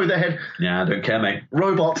first show that had I don't care, mate.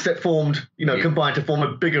 robots that formed, combined to form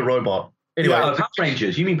a bigger robot. Anyway, Power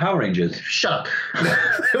Rangers. You mean Power Rangers? Shut up.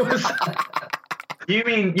 It was. You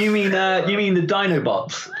mean the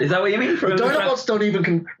Dinobots? Is that what you mean? The Dinobots don't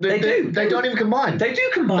even. They don't even combine. They do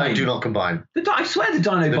combine. They do not combine. I swear the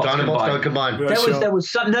Dinobots don't combine. There was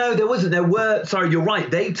some. No, there wasn't. There were. Sorry, you're right.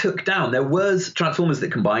 They took down. There was Transformers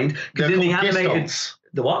that combined because in the animated. Gestolts.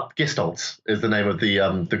 The what? Gestolts is the name of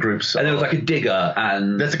the groups. And there was like a digger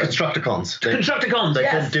and. There's the Constructicons. Constructicons. They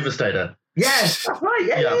formed Devastator. Yes, that's right.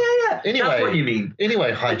 Yeah. Anyway, that's what you mean.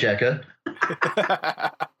 Anyway, hijacker.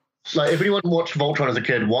 Like, if anyone watched Voltron as a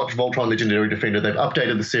kid, watch Voltron Legendary Defender. They've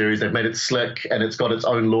updated the series. They've made it slick, and it's got its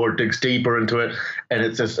own lore. It digs deeper into it, and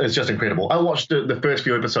it's just incredible. I watched the first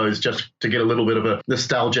few episodes just to get a little bit of a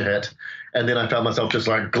nostalgia hit, and then I found myself just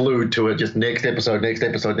like glued to it. Just next episode.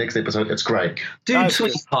 It's great. Dude,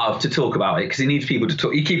 tweet Harv to talk about it because he needs people to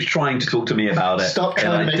talk. He keeps trying to talk to me about it. Stop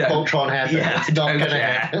trying to make Voltron happen. Yeah, it's not going to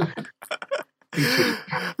happen.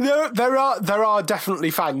 There are definitely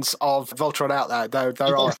fans of Voltron out there.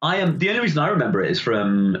 There are. I am. The only reason I remember it is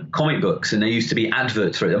from comic books, and there used to be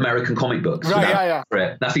adverts for it, American comic books. Right, yeah. For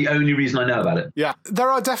it. That's the only reason I know about it. Yeah, there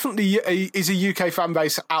are definitely is a UK fan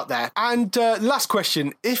base out there. And last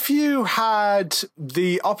question: if you had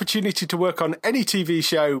the opportunity to work on any TV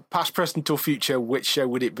show, past, present, or future, which show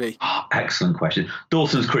would it be? Excellent question.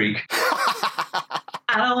 Dawson's Creek.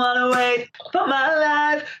 I don't want to wait for my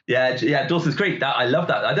life. Yeah, Dawson's Creek. I love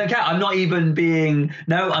that. I don't care. I'm not even being.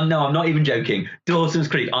 I'm not even joking. Dawson's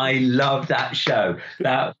Creek. I love that show.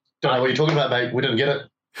 Don't know what you're talking about, mate. We didn't get it.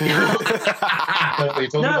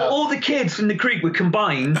 All the kids from the creek were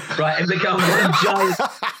combined, right, and become one giant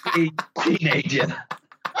teenager.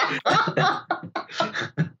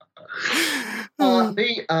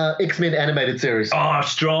 The X-Men animated series. Oh,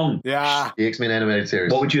 strong. Yeah. The X-Men animated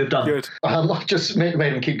series. What would you have done? Good. Just made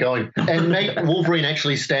him keep going and make Wolverine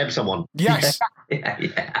actually stab someone. Yes. Yeah.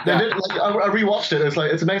 I rewatched it.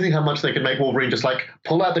 It's amazing how much they can make Wolverine just like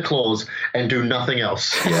pull out the claws and do nothing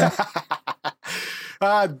else. Yeah.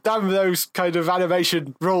 Damn those kind of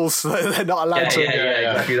animation rules that they're not allowed to.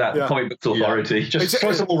 Yeah, exactly that. Yeah. Comic Books Authority. Just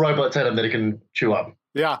throw some more robots at him that he can chew up.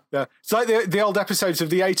 Yeah. It's like the old episodes of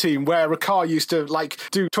the A-Team where a car used to like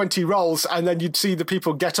do 20 rolls and then you'd see the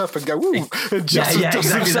people get up and go, ooh, and just exactly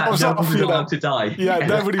that. themselves off, Nobody was allowed to die. Yeah,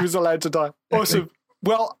 nobody was allowed to die. Awesome.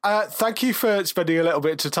 Well, thank you for spending a little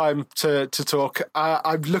bit of time to talk.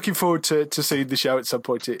 I'm looking forward to seeing the show at some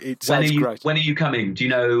point. It sounds great. When are you coming? Do you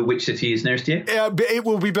know which city is nearest to you? It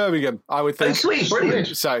will be Birmingham, I would think. Oh, sweet,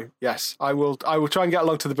 brilliant. So, yes, I will try and get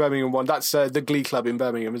along to the Birmingham one. That's the Glee Club in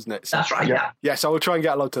Birmingham, isn't it? So, that's right, yeah. Yes, I will try and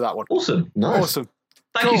get along to that one. Awesome. Nice. Awesome.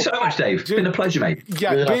 Thank you so much, Dave. It's been a pleasure, mate.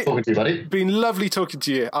 Yeah, really nice talking to you, buddy. Been lovely talking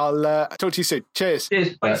to you. I'll talk to you soon. Cheers.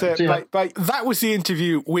 Cheers. Bye. That was the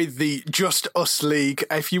interview with the Just Us League.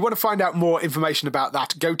 If you want to find out more information about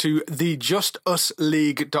that, go to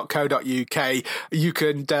thejustusleague.co.uk. You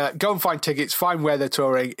can go and find tickets, find where they're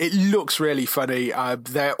touring. It looks really funny.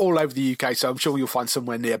 They're all over the UK, so I'm sure you'll find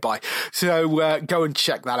somewhere nearby. So go and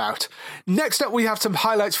check that out. Next up, we have some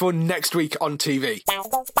highlights for next week on TV.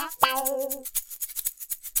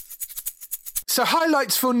 So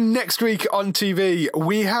highlights for next week on TV,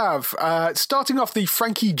 we have, starting off the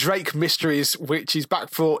Frankie Drake Mysteries, which is back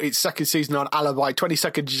for its second season on Alibi,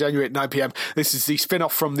 22nd January at 9 p.m. This is the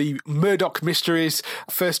spin-off from the Murdoch Mysteries,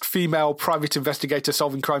 first female private investigator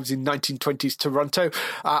solving crimes in 1920s Toronto.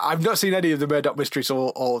 I've not seen any of the Murdoch Mysteries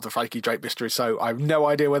or the Frankie Drake Mysteries, so I have no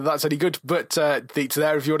idea whether that's any good, but it's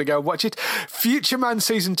there if you want to go and watch it. Future Man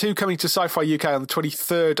Season 2 coming to Sci-Fi UK on the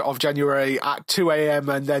 23rd of January at 2 a.m,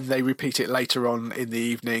 and then they repeat it later on in the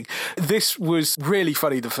evening. This was really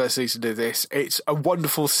funny, the first season of this. It's a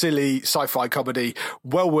wonderful, silly sci-fi comedy,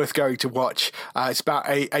 well worth going to watch. It's about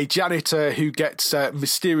a janitor who gets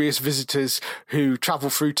mysterious visitors who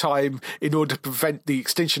travel through time in order to prevent the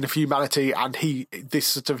extinction of humanity, and this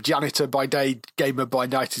sort of janitor by day, gamer by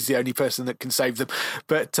night, is the only person that can save them.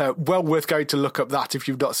 But well worth going to look up that if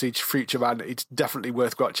you've not seen Future Man. It's definitely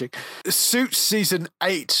worth watching. Suits Season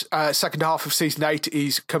 8, second half of Season 8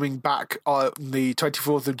 is coming back on the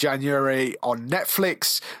 24th of January on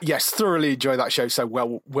Netflix. Yes, thoroughly enjoy that show, so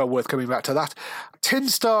well worth coming back to that. Tin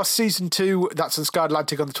Star Season 2, that's on Sky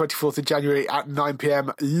Atlantic on the 24th of January at 9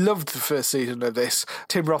 p.m. Loved the first season of this.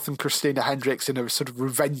 Tim Roth and Christina Hendricks in a sort of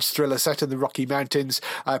revenge thriller set in the Rocky Mountains.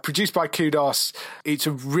 Produced by Kudos. It's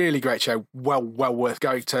a really great show. Well worth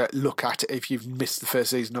going to look at if you've missed the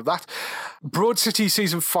first season of that. Broad City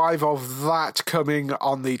Season 5 of that coming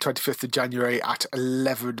on the 25th of January at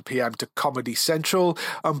 11 p.m. to Comedy Central.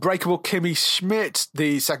 Unbreakable Kimmy Schmidt,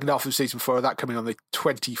 the second half of Season 4 of that coming on the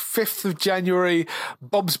 25th of January.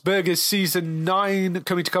 Bob's Burgers Season 9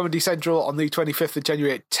 coming to Comedy Central on the 25th of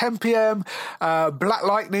January at 10 p.m. Black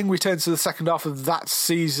Lightning returns to the second half of that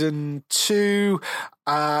Season 2.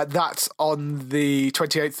 That's on the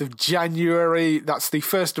 28th of January. That's the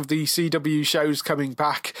first of the CW shows coming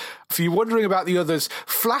back. If you're wondering about the others,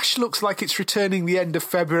 Flash looks like it's returning the end of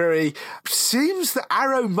February. Seems that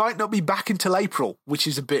Arrow might not be back until April, which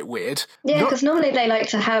is a bit weird. Yeah, because normally they like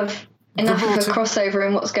to have enough of a crossover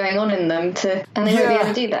in what's going on in them and they won't be able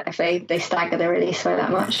to do that if they stagger the release by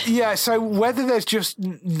that much. Yeah, so whether there's just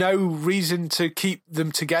no reason to keep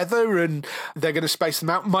them together and they're going to space them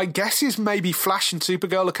out, my guess is maybe Flash and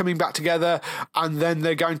Supergirl are coming back together and then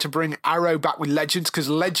they're going to bring Arrow back with Legends, because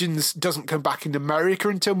Legends doesn't come back in America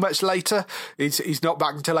until much later. He's not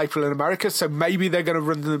back until April in America, so maybe they're going to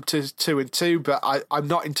run them to 2 and 2, but I'm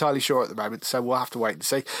not entirely sure at the moment, so we'll have to wait and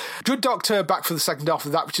see. Good Doctor back for the second half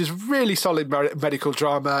of that, which is really solid medical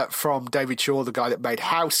drama from David Shaw, the guy that made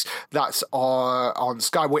House. That's on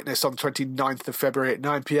Sky Witness on 29th of February at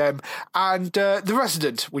 9 p.m. And The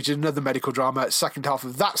Resident, which is another medical drama. Second half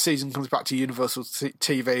of that season comes back to Universal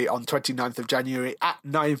TV on 29th of January at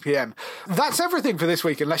 9 p.m. That's everything for this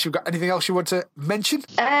week, unless you've got anything else you want to mention.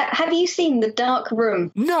 Have you seen The Dark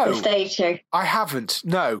Room? No. The stage show? I haven't,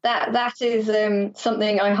 no. That is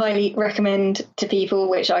something I highly recommend to people,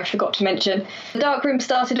 which I forgot to mention. The Dark Room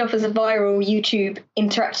started off as a viral YouTube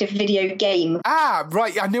interactive video game. Ah,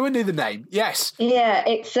 right. I knew the name. Yes. Yeah,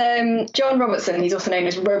 it's John Robertson. He's also known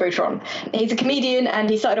as Robotron. He's a comedian, and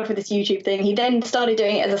he started off with this YouTube thing. He then started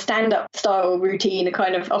doing it as a stand-up style routine, a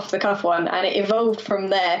kind of off-the-cuff one, and it evolved from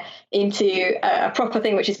there into a proper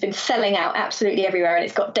thing which has been selling out absolutely everywhere, and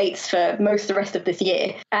it's got dates for most of the rest of this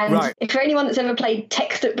year. And for anyone that's ever played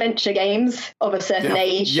text adventure games of a certain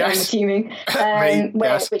age, I'm assuming,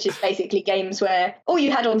 which is basically games where all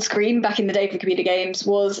you had on screen back in the day for computer games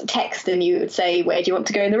was text, and you would say, where do you want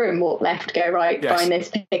to go in the room? Walk left, go right, find this,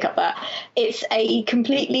 pick up that. It's a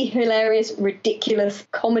completely hilarious, ridiculous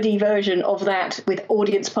comedy version of that with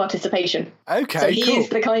audience participation. Okay, so he is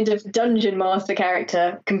the kind of dungeon master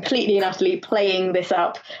character, completely and utterly playing this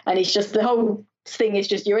up, and he's just, the whole thing is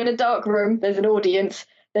just, you're in a dark room, there's an audience,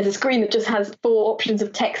 there's a screen that just has 4 options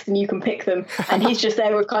of text and you can pick them, and he's just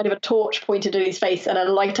there with kind of a torch pointed at his face and a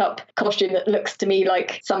light up costume that looks to me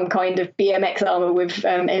like some kind of BMX armor with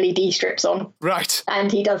LED strips on. Right. And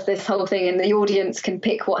he does this whole thing, and the audience can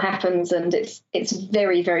pick what happens, and it's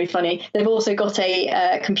very, very funny. They've also got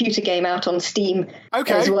a computer game out on Steam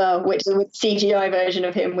as well, which is a CGI version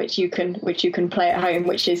of him, which you can play at home,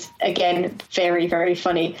 which is again very, very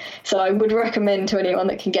funny. So I would recommend to anyone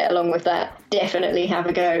that can get along with that, definitely have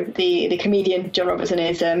a go. The comedian John Robertson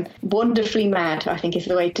is wonderfully mad, I think is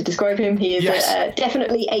the way to describe him. He is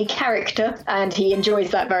definitely a character, and he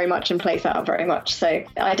enjoys that very much and plays that up very much. So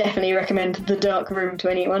I definitely recommend The Dark Room to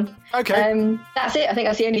anyone. Okay. That's it. I think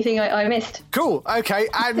that's the only thing I missed. Cool. Okay.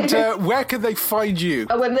 And where can they find you?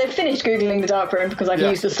 When they've finished Googling The Dark Room, because I've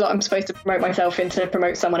used the slot I'm supposed to promote myself in to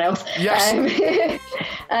promote someone else. Yes.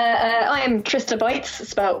 I am Trista Bytes,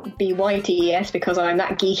 spelled BYTES, because I'm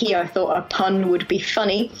that geeky. I thought a pun would be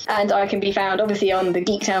funny. And I can be found obviously on the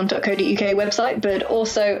geektown.co.uk website, but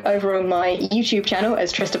also over on my YouTube channel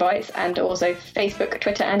as Trista Bytes, and also Facebook,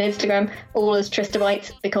 Twitter and Instagram, all as Trista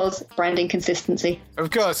Bytes, because branding consistency.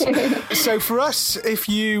 Of course. So for us, if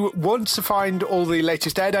you want to find all the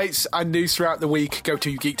latest air dates and news throughout the week, go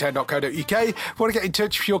to geektown.co.uk. Want to get in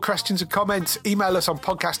touch with your questions and comments, email us on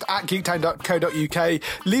podcast@geektown.co.uk.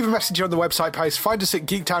 Leave a message on the website post. Find us at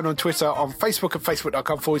Geektown on Twitter, on Facebook at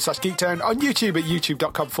facebook.com/Geektown, on YouTube at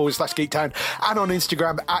youtube.com/Geektown, and on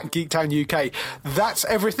Instagram at Geektown UK. That's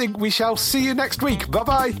everything. We shall see you next week.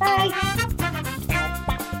 Bye-bye. Bye.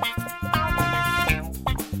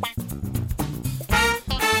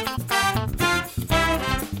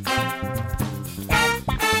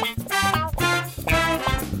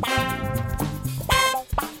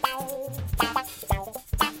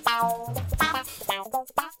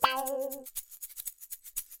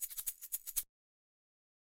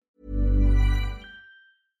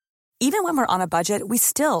 Even when we're on a budget, we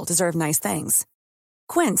still deserve nice things.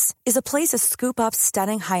 Quince is a place to scoop up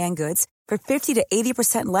stunning high-end goods for 50 to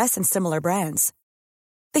 80% less than similar brands.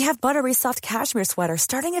 They have buttery soft cashmere sweaters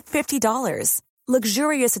starting at $50,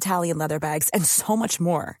 luxurious Italian leather bags, and so much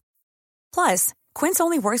more. Plus, Quince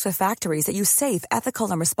only works with factories that use safe,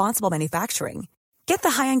 ethical, and responsible manufacturing. Get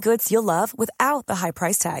the high-end goods you'll love without the high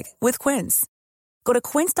price tag with Quince. Go to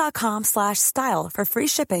quince.com/style for free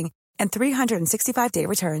shipping and 365-day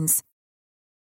returns.